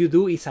 because what you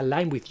do is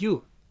aligned with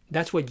you.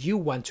 That's what you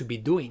want to be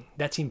doing.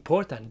 That's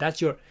important. That's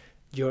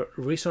your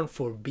reason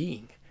for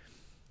being.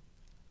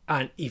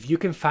 And if you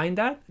can find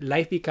that,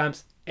 life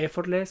becomes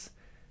effortless.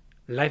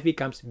 Life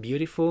becomes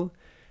beautiful.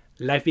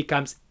 Life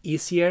becomes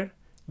easier.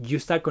 You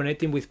start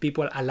connecting with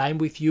people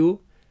aligned with you.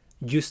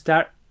 You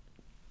start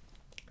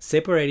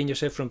separating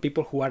yourself from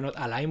people who are not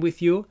aligned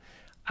with you.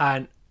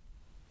 And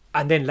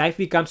then life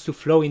becomes to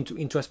flow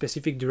into a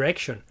specific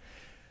direction.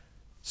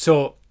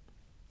 So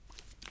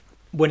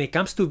when it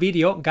comes to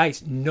video,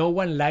 guys, no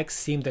one likes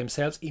seeing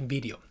themselves in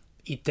video.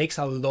 It takes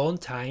a long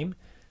time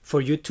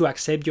for you to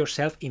accept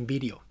yourself in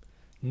video.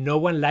 No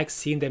one likes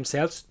seeing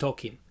themselves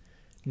talking.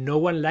 No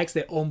one likes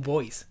their own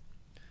voice.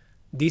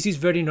 This is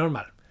very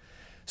normal.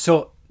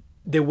 So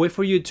the way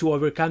for you to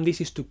overcome this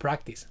is to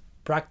practice.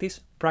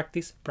 Practice,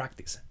 practice,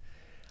 practice.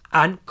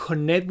 And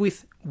connect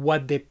with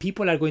what the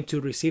people are going to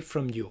receive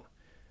from you.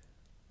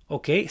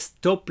 Okay?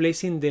 Stop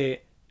placing the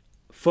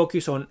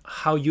focus on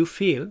how you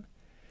feel,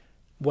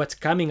 what's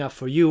coming up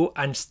for you,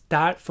 and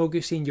start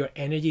focusing your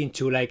energy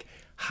into like,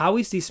 how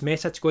is this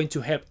message going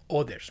to help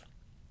others?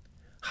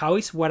 How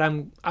is what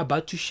I'm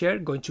about to share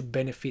going to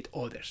benefit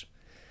others?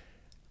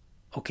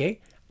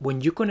 Okay? When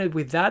you connect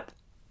with that,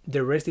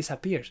 the rest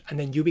disappears, and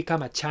then you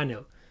become a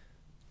channel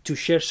to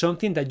share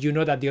something that you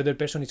know that the other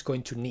person is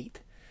going to need.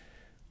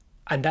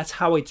 And that's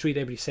how I treat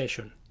every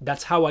session.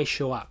 That's how I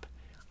show up.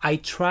 I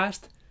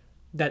trust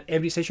that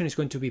every session is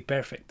going to be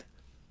perfect.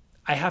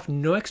 I have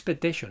no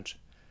expectations.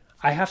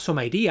 I have some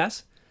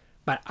ideas,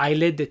 but I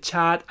let the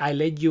chat, I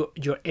let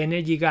your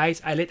energy,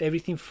 guys, I let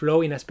everything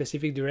flow in a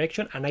specific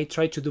direction, and I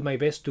try to do my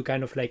best to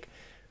kind of like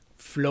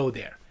flow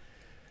there.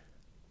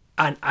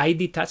 And I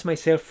detach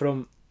myself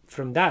from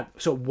that.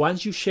 So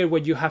once you share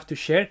what you have to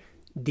share,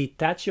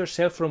 detach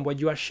yourself from what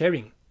you are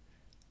sharing.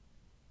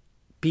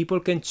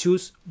 People can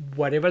choose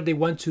whatever they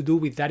want to do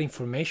with that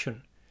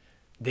information.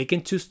 They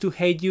can choose to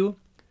hate you.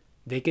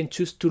 They can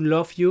choose to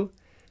love you.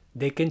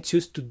 They can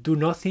choose to do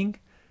nothing.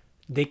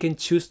 They can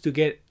choose to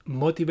get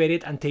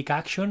motivated and take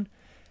action.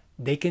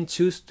 They can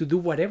choose to do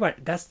whatever.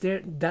 That's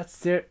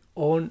their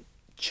own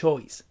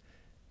choice.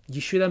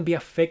 You shouldn't be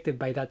affected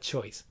by that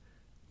choice.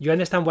 You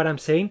understand what I'm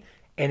saying?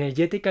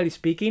 Energetically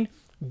speaking,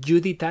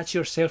 you detach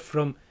yourself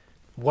from,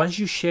 once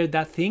you share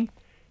that thing,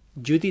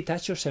 you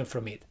detach yourself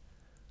from it.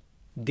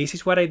 This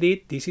is what I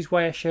did. This is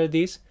why I shared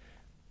this.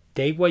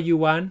 Take what you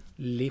want.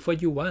 Leave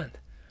what you want.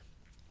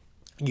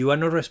 You are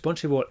not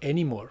responsible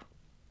anymore.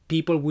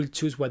 People will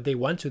choose what they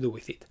want to do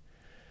with it.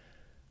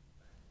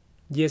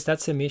 Yes,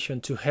 that's a mission,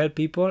 to help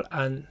people,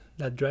 and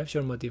that drives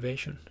your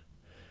motivation.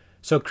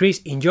 So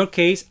Chris, in your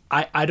case,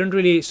 I don't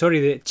really, sorry,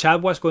 the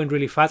chat was going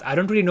really fast. I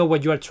don't really know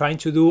what you are trying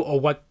to do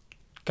or what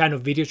kind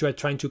of videos you are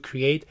trying to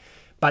create,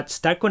 but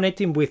start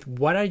connecting with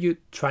what are you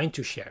trying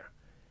to share?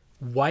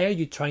 Why are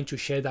you trying to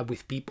share that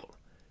with people?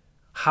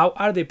 How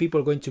are the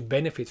people going to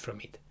benefit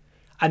from it?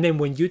 And then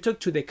when you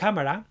talk to the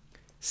camera,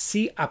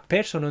 see a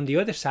person on the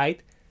other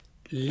side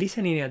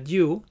listening at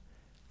you,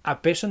 a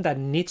person that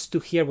needs to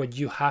hear what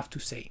you have to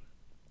say.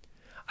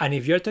 And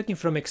if you're talking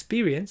from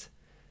experience,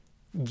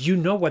 you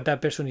know what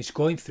that person is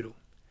going through.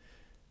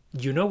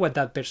 You know what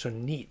that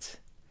person needs.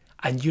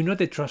 And you know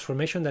the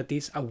transformation that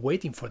is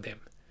awaiting for them.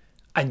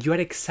 And you are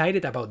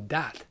excited about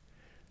that.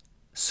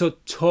 So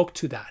talk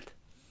to that.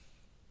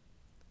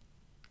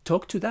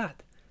 Talk to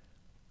that.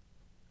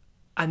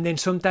 And then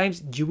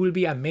sometimes you will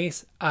be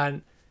amazed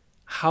at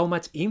how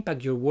much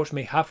impact your words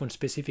may have on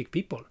specific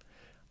people.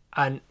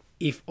 And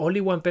if only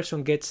one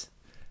person gets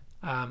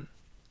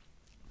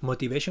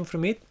motivation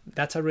from it,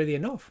 that's already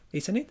enough,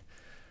 isn't it?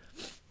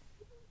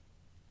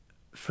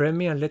 Friend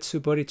me and let's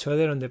support each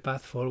other on the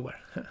path forward.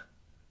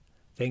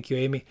 Thank you,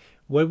 Amy.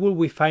 Where will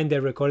we find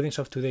the recordings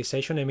of today's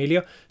session,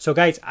 Emilio? So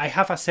guys, I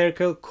have a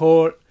circle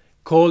called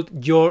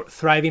Your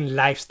Thriving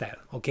Lifestyle,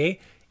 okay?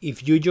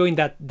 If you join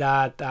that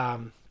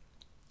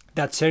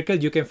circle,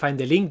 you can find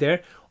the link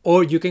there,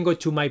 or you can go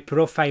to my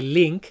profile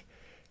link,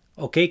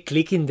 okay?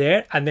 Click in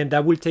there, and then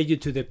that will take you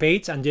to the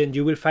page, and then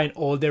you will find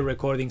all the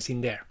recordings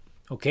in there,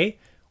 okay?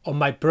 On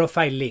my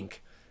profile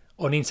link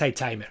on Inside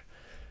Timer.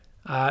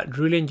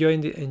 Really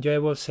enjoying the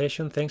enjoyable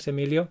session. Thanks,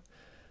 Emilio.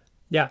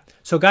 Yeah.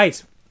 So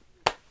guys,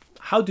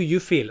 how do you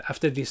feel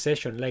after this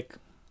session? Like,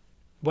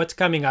 what's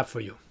coming up for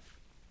you?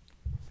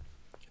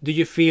 Do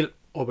you feel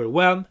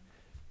overwhelmed?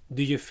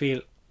 Do you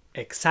feel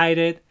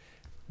excited?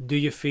 Do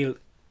you feel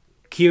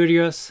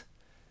curious?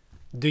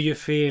 Do you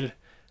feel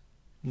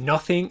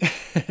nothing?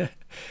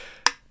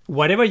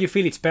 Whatever you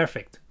feel, it's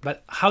perfect.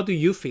 But how do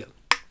you feel?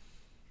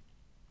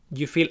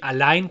 You feel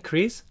aligned,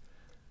 Chris?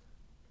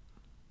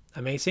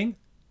 Amazing.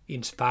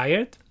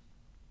 Inspired?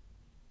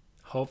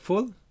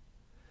 Hopeful?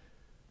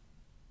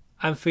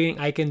 I'm feeling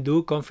I can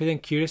do,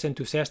 confident, curious,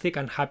 enthusiastic,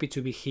 and happy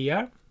to be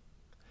here.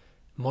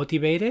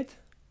 Motivated?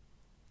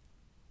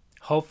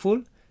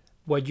 Hopeful?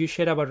 What you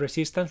shared about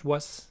resistance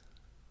was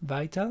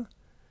vital.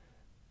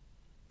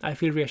 I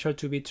feel reassured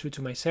to be true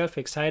to myself.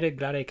 Excited,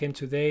 glad I came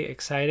today.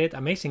 Excited,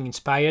 amazing,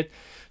 inspired.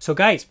 So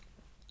guys,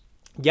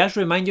 just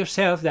remind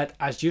yourself that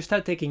as you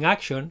start taking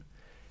action,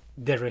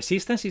 the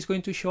resistance is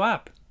going to show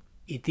up.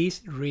 It is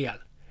real.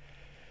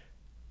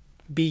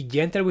 Be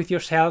gentle with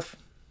yourself,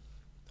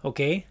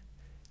 okay?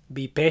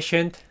 Be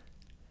patient.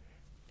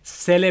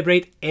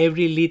 Celebrate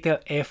every little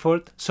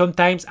effort.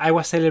 Sometimes I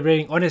was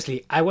celebrating,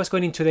 honestly, I was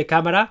going into the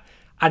camera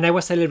and I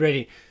was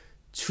celebrating.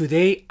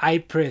 Today I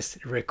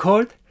pressed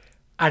record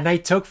and I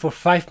talked for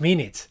 5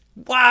 minutes.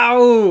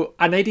 Wow!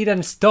 And I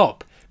didn't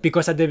stop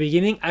because at the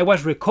beginning I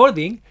was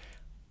recording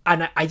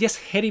and I just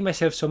hated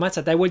myself so much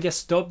that I would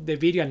just stop the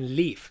video and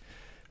leave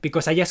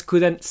because I just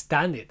couldn't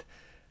stand it.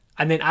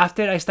 And then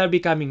after I start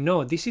becoming,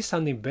 no, this is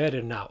something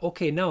better now.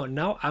 Okay,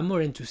 now I'm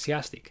more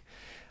enthusiastic.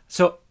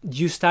 So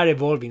you start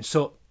evolving.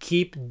 So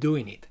keep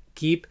doing it.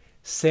 Keep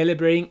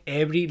celebrating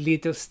every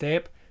little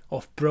step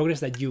of progress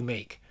that you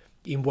make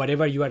in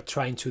whatever you are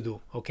trying to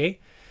do, okay?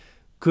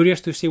 Curious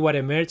to see what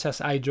emerges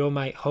as I draw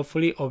my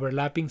hopefully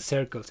overlapping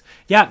circles.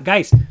 Yeah,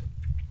 guys,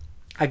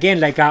 again,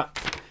 like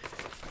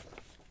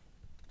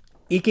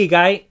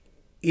Ikigai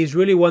is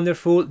really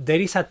wonderful.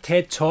 There is a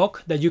TED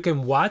Talk that you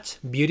can watch,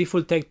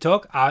 beautiful TED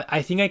Talk.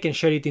 I think I can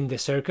share it in the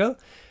circle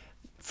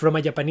from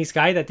a Japanese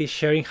guy that is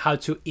sharing how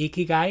to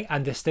Ikigai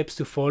and the steps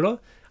to follow.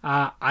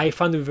 I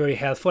found it very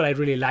helpful. I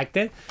really liked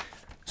it.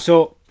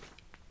 So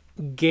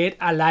get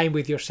aligned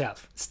with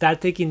yourself.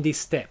 Start taking these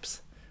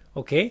steps,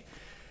 okay?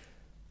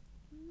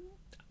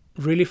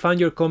 Really found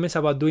your comments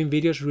about doing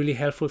videos really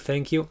helpful.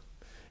 Thank you.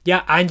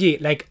 Yeah, Angie,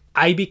 like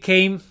I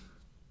became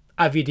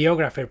a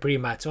videographer pretty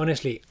much,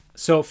 honestly.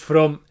 So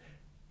from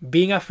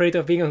being afraid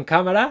of being on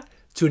camera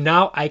to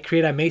now I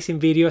create amazing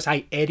videos.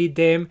 I edit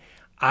them.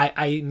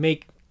 I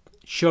make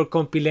short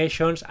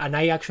compilations and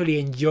I actually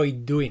enjoy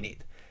doing it.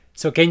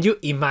 So can you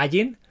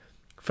imagine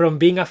from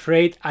being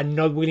afraid and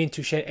not willing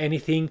to share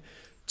anything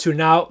to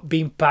now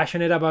being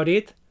passionate about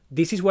it?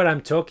 This is what I'm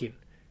talking.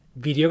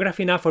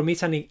 Videography now for me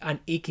is an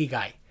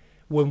Ikigai.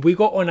 When we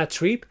go on a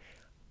trip,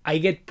 I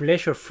get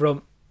pleasure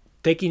from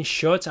taking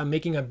shots and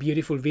making a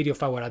beautiful video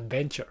of our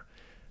adventure.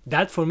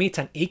 That for me, it's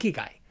an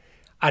Ikigai.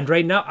 And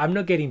right now, I'm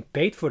not getting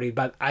paid for it,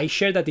 but I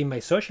share that in my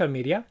social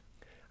media,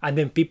 and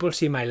then people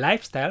see my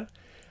lifestyle,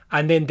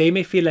 and then they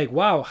may feel like,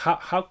 wow,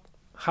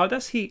 how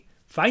does he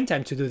find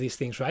time to do these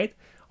things, right?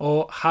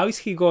 Or how is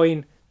he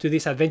going to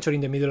this adventure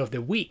in the middle of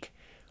the week?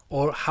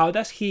 Or how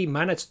does he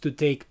manage to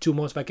take 2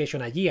 months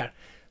vacation a year?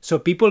 So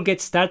people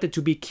get started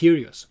to be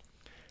curious.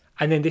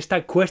 And then they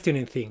start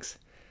questioning things.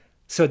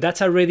 So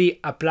that's already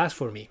a plus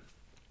for me.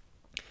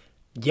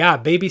 Yeah,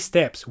 baby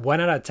steps,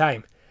 one at a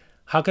time.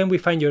 How can we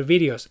find your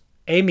videos?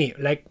 Amy,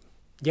 like,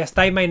 just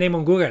type my name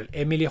on Google,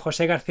 Emilio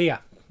Jose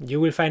Garcia. You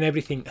will find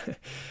everything.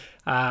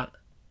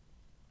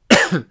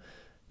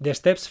 The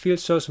steps feel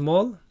so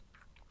small,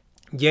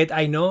 yet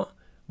I know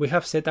we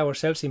have set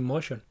ourselves in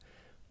motion.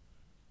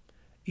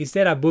 Is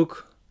there a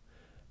book?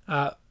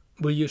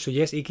 Will you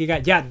suggest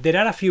Ikigai? Yeah, there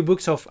are a few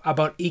books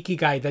about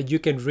Ikigai that you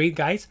can read,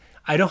 guys.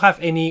 I don't have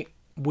any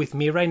with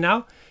me right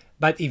now,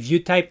 but if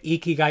you type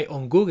Ikigai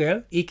on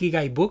Google,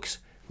 Ikigai books,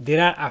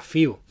 there are a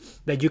few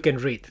that you can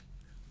read.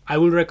 I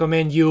will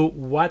recommend you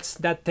watch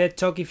that TED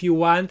Talk if you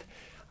want,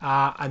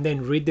 and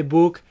then read the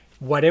book,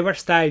 whatever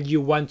style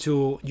you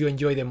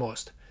enjoy the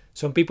most.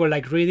 Some people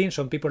like reading,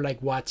 some people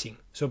like watching,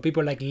 some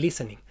people like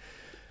listening.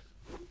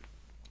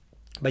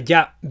 But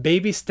yeah,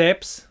 baby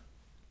steps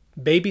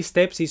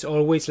is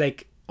always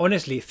like,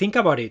 honestly, think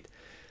about it.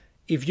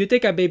 If you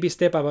take a baby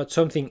step about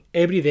something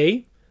every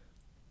day,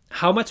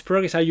 how much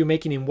progress are you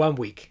making in 1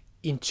 week,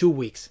 in 2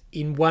 weeks,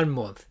 in 1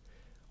 month?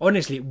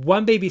 Honestly,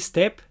 one baby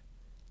step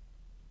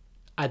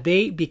a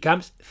day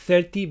becomes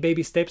 30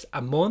 baby steps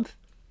a month,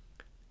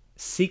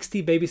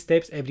 60 baby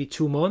steps every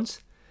 2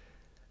 months,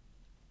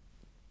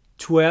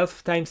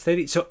 12 times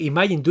 30. So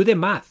imagine, do the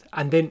math,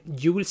 and then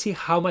you will see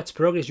how much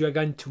progress you are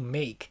going to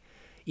make.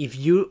 If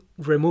you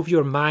remove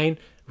your mind,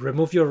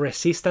 remove your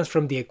resistance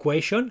from the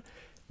equation,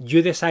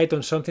 you decide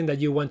on something that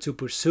you want to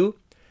pursue,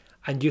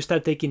 and you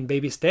start taking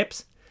baby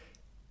steps,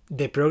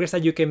 the progress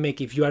that you can make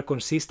if you are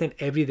consistent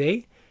every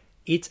day,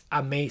 it's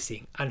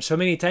amazing. And so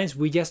many times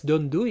we just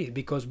don't do it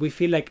because we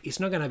feel like it's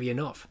not going to be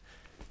enough.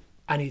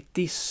 And it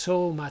is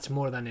so much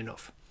more than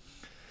enough.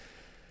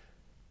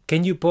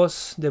 Can you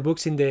post the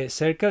books in the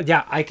circle?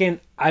 Yeah, I can.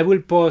 I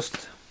will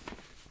post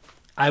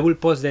I will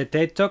post the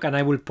TED Talk and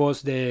I will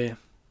post the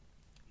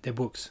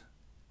books.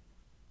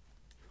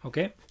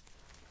 Okay?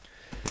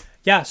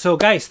 Yeah, so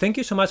guys, thank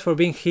you so much for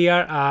being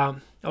here.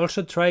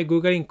 Also try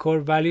Googling core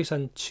values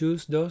and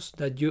choose those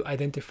that you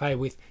identify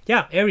with.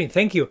 Yeah, Erin,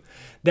 thank you.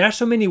 There are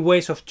so many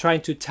ways of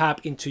trying to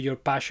tap into your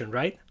passion,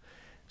 right?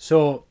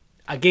 So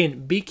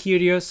again, be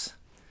curious,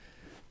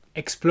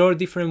 explore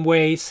different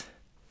ways,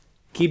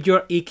 keep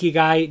your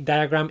Ikigai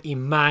diagram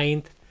in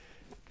mind,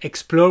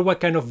 explore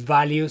what kind of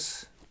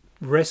values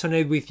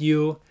resonate with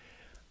you,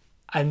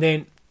 and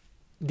then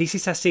this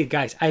is a seed,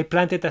 guys. I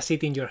planted a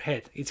seed in your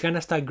head. It's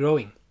gonna start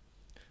growing.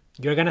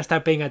 You're gonna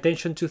start paying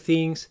attention to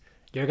things.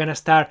 You're gonna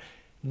start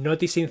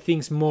noticing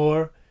things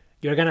more.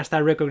 You're gonna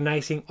start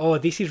recognizing, oh,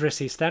 this is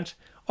resistance.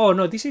 Oh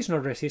no, this is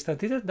not resistance.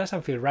 This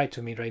doesn't feel right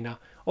to me right now.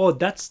 Oh,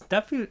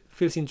 that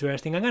feels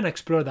interesting. I'm gonna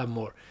explore that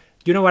more.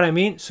 You know what I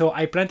mean? So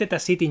I planted a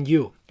seed in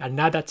you, and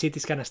now that seed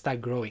is gonna start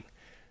growing.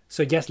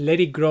 So just let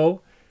it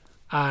grow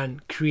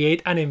and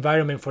create an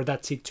environment for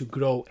that seed to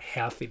grow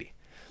healthily.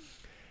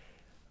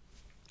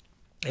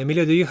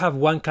 Emilio, do you have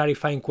one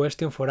clarifying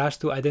question for us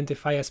to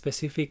identify a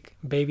specific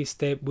baby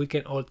step we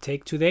can all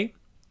take today?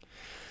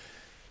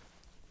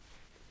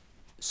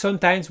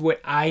 Sometimes when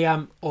I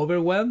am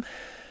overwhelmed,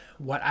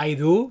 what I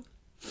do,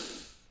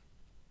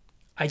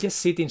 I just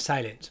sit in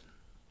silence.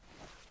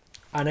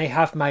 And I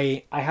have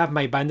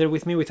my binder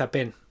with me with a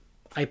pen.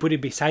 I put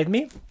it beside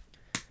me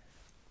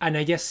and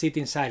I just sit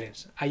in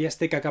silence. I just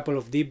take a couple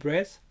of deep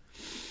breaths.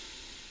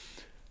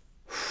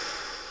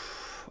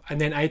 And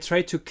then I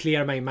try to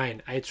clear my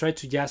mind. I try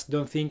to just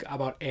don't think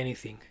about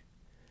anything.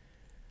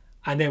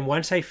 And then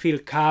once I feel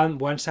calm,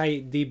 once I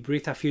deep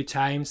breathe a few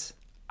times,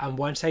 and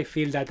once I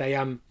feel that I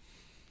am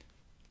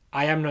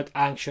not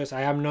anxious,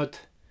 I am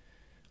not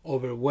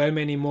overwhelmed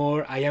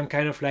anymore, I am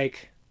kind of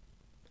like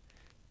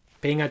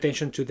paying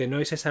attention to the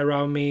noises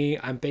around me,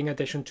 I'm paying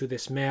attention to the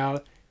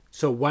smell.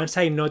 So once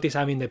I notice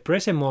I'm in the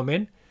present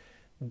moment,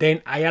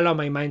 then I allow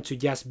my mind to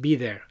just be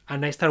there,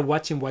 and I start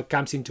watching what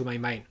comes into my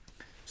mind.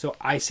 So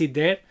I sit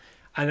there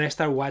and I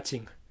start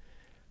watching.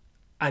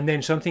 And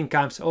then something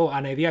comes. Oh,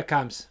 an idea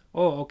comes.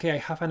 Oh, okay, I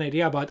have an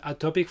idea about a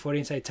topic for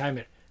Insight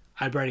Timer.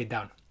 I'll write it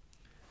down.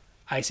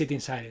 I sit in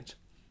silence.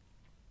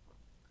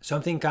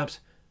 Something comes.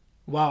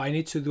 Wow, I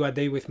need to do a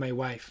date with my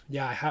wife.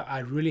 Yeah, I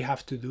really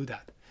have to do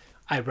that.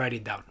 I write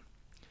it down.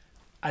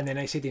 And then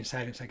I sit in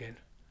silence again.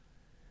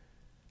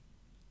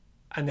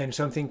 And then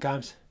something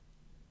comes.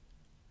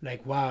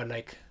 Like, wow,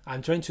 like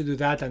I'm trying to do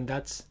that and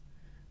that's,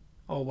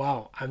 oh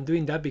wow, I'm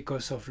doing that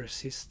because of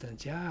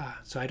resistance. Yeah,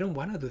 so I don't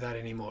want to do that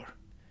anymore.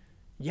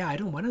 Yeah, I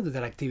don't want to do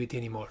that activity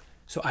anymore.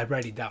 So I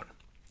write it down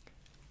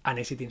and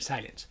I sit in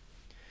silence.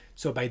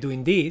 So by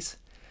doing this,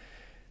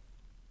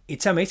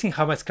 it's amazing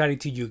how much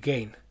clarity you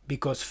gain,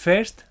 because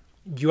first,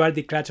 you are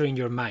decluttering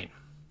your mind,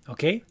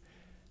 okay?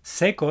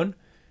 Second,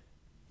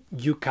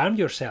 you calm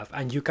yourself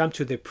and you come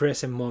to the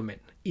present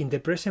moment. In the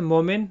present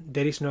moment,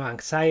 there is no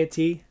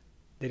anxiety,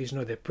 there is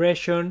no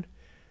depression,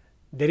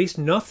 there is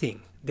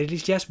nothing. There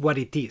is just what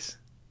it is.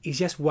 It's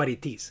just what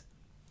it is.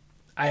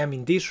 I am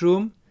in this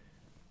room.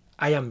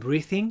 I am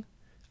breathing.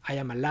 I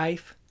am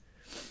alive.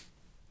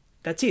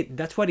 That's it.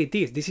 That's what it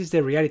is. This is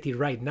the reality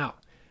right now.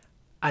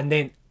 And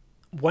then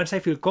once I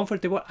feel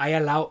comfortable, I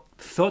allow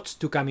thoughts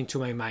to come into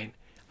my mind.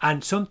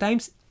 And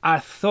sometimes are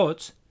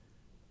thoughts,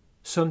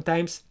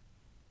 sometimes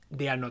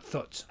they are not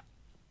thoughts.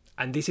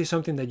 And this is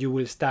something that you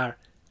will start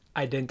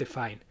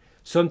identifying.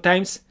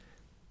 Sometimes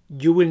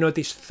you will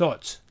notice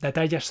thoughts that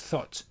are just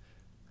thoughts.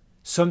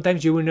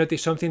 Sometimes you will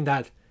notice something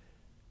that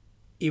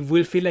it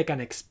will feel like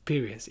an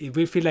experience. It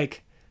will feel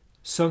like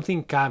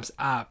something comes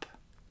up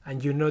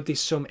and you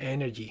notice some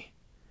energy.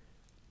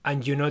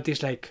 And you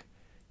notice like,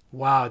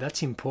 wow,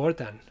 that's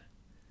important.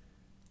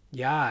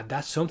 Yeah,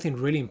 that's something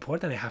really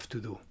important I have to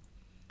do.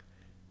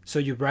 So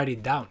you write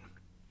it down.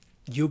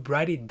 You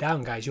write it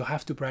down, guys. You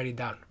have to write it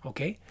down,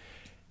 okay?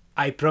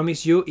 I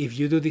promise you, if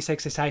you do this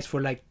exercise for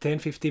like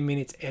 10-15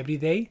 minutes every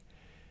day,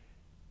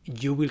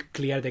 you will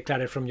clear the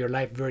clutter from your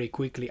life very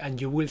quickly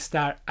and you will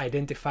start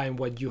identifying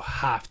what you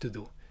have to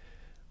do,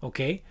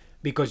 okay?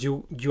 Because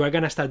you are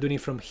going to start doing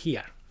it from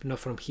here, not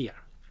from here.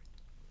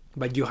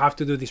 But you have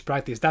to do this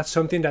practice. That's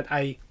something that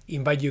I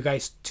invite you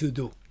guys to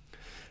do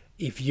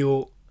if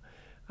you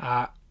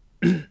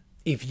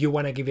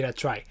want to give it a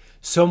try.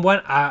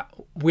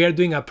 We are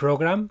doing a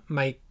program,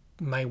 my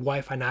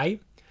wife and I,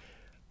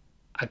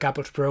 a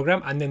couples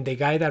program, and then the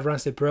guy that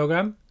runs the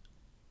program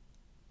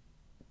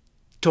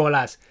told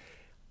us,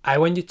 I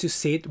want you to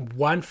sit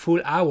 1 full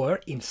hour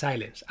in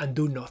silence and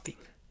do nothing.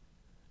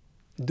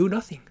 Do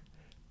nothing.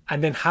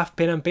 And then have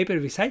pen and paper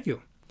beside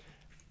you.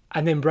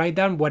 And then write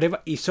down whatever.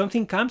 If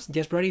something comes,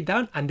 just write it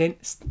down and then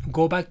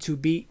go back to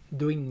be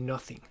doing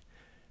nothing.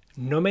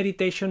 No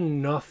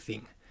meditation,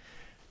 nothing.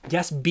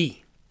 Just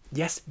be.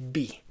 Just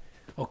be.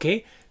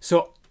 Okay?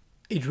 So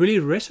it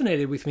really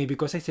resonated with me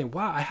because I said,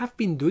 wow, I have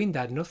been doing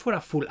that, not for a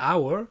full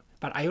hour,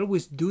 but I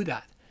always do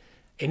that.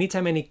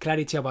 Anytime I need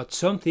clarity about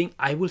something,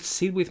 I will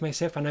sit with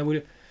myself and I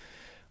will,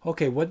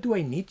 okay, what do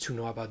I need to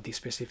know about this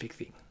specific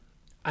thing?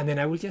 And then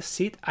I will just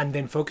sit and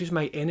then focus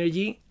my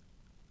energy,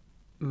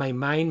 my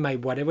mind, my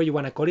whatever you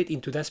want to call it,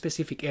 into that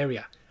specific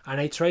area. And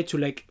I try to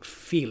like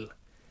feel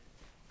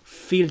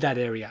that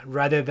area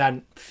rather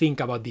than think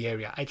about the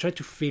area. I try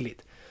to feel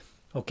it.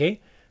 Okay?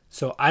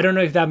 So I don't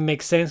know if that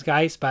makes sense,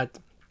 guys, but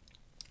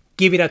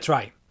give it a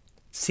try.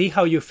 See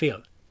how you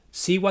feel.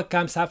 See what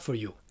comes up for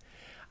you.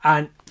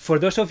 And for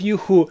those of you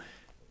who,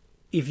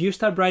 if you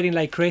start writing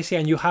like crazy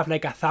and you have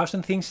like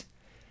 1,000 things,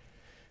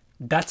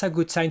 that's a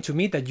good sign to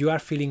me that you are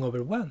feeling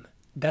overwhelmed.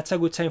 That's a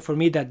good sign for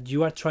me that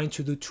you are trying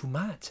to do too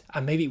much.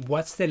 And maybe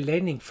what's the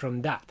learning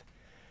from that?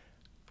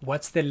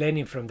 What's the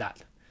learning from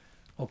that?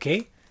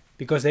 Okay?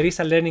 Because there is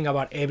a learning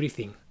about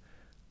everything.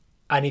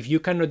 And if you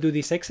cannot do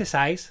this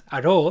exercise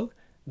at all,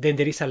 then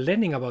there is a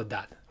learning about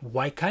that.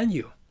 Why can't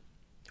you?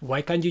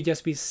 Why can't you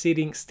just be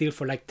sitting still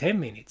for like 10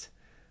 minutes?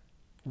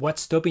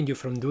 What's stopping you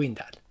from doing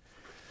that?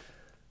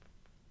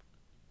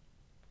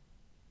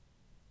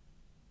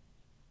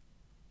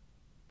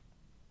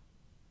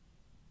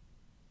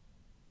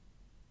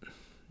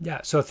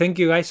 Yeah, so thank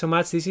you guys so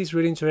much. This is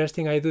really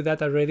interesting. I do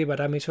that already,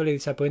 but I'm usually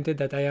disappointed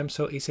that I am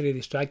so easily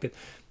distracted.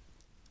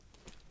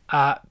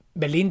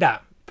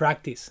 Belinda,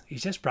 practice.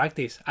 It's just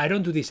practice. I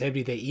don't do this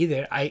every day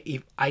either.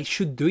 I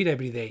should do it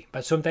every day,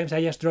 but sometimes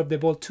I just drop the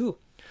ball too.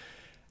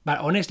 But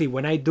honestly,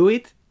 when I do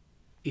it,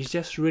 it's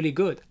just really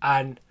good.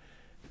 And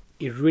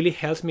it really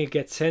helps me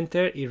get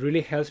centered. It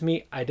really helps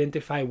me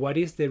identify what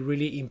is the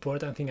really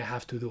important thing I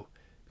have to do.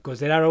 Because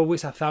there are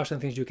always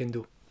 1,000 things you can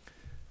do.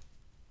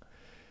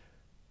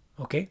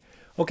 Okay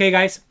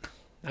guys,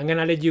 I'm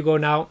gonna let you go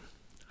now.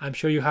 I'm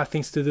sure you have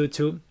things to do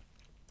too.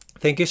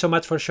 Thank you so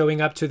much for showing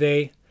up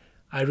today.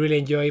 I really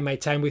enjoy my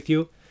time with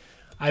you.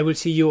 I will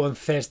see you on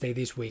Thursday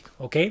this week,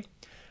 okay?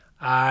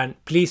 And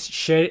please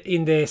share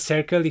in the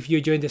circle, if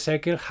you join the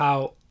circle,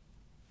 how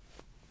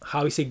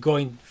is it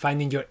going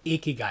finding your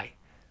Ikigai,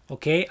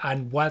 okay?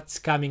 And what's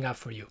coming up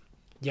for you.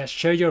 Just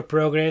share your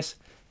progress.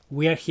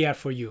 We are here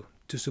for you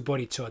to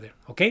support each other,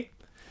 okay?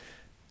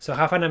 So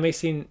have an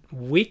amazing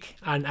week,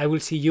 and I will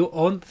see you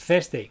on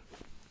Thursday.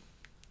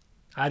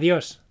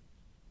 Adios.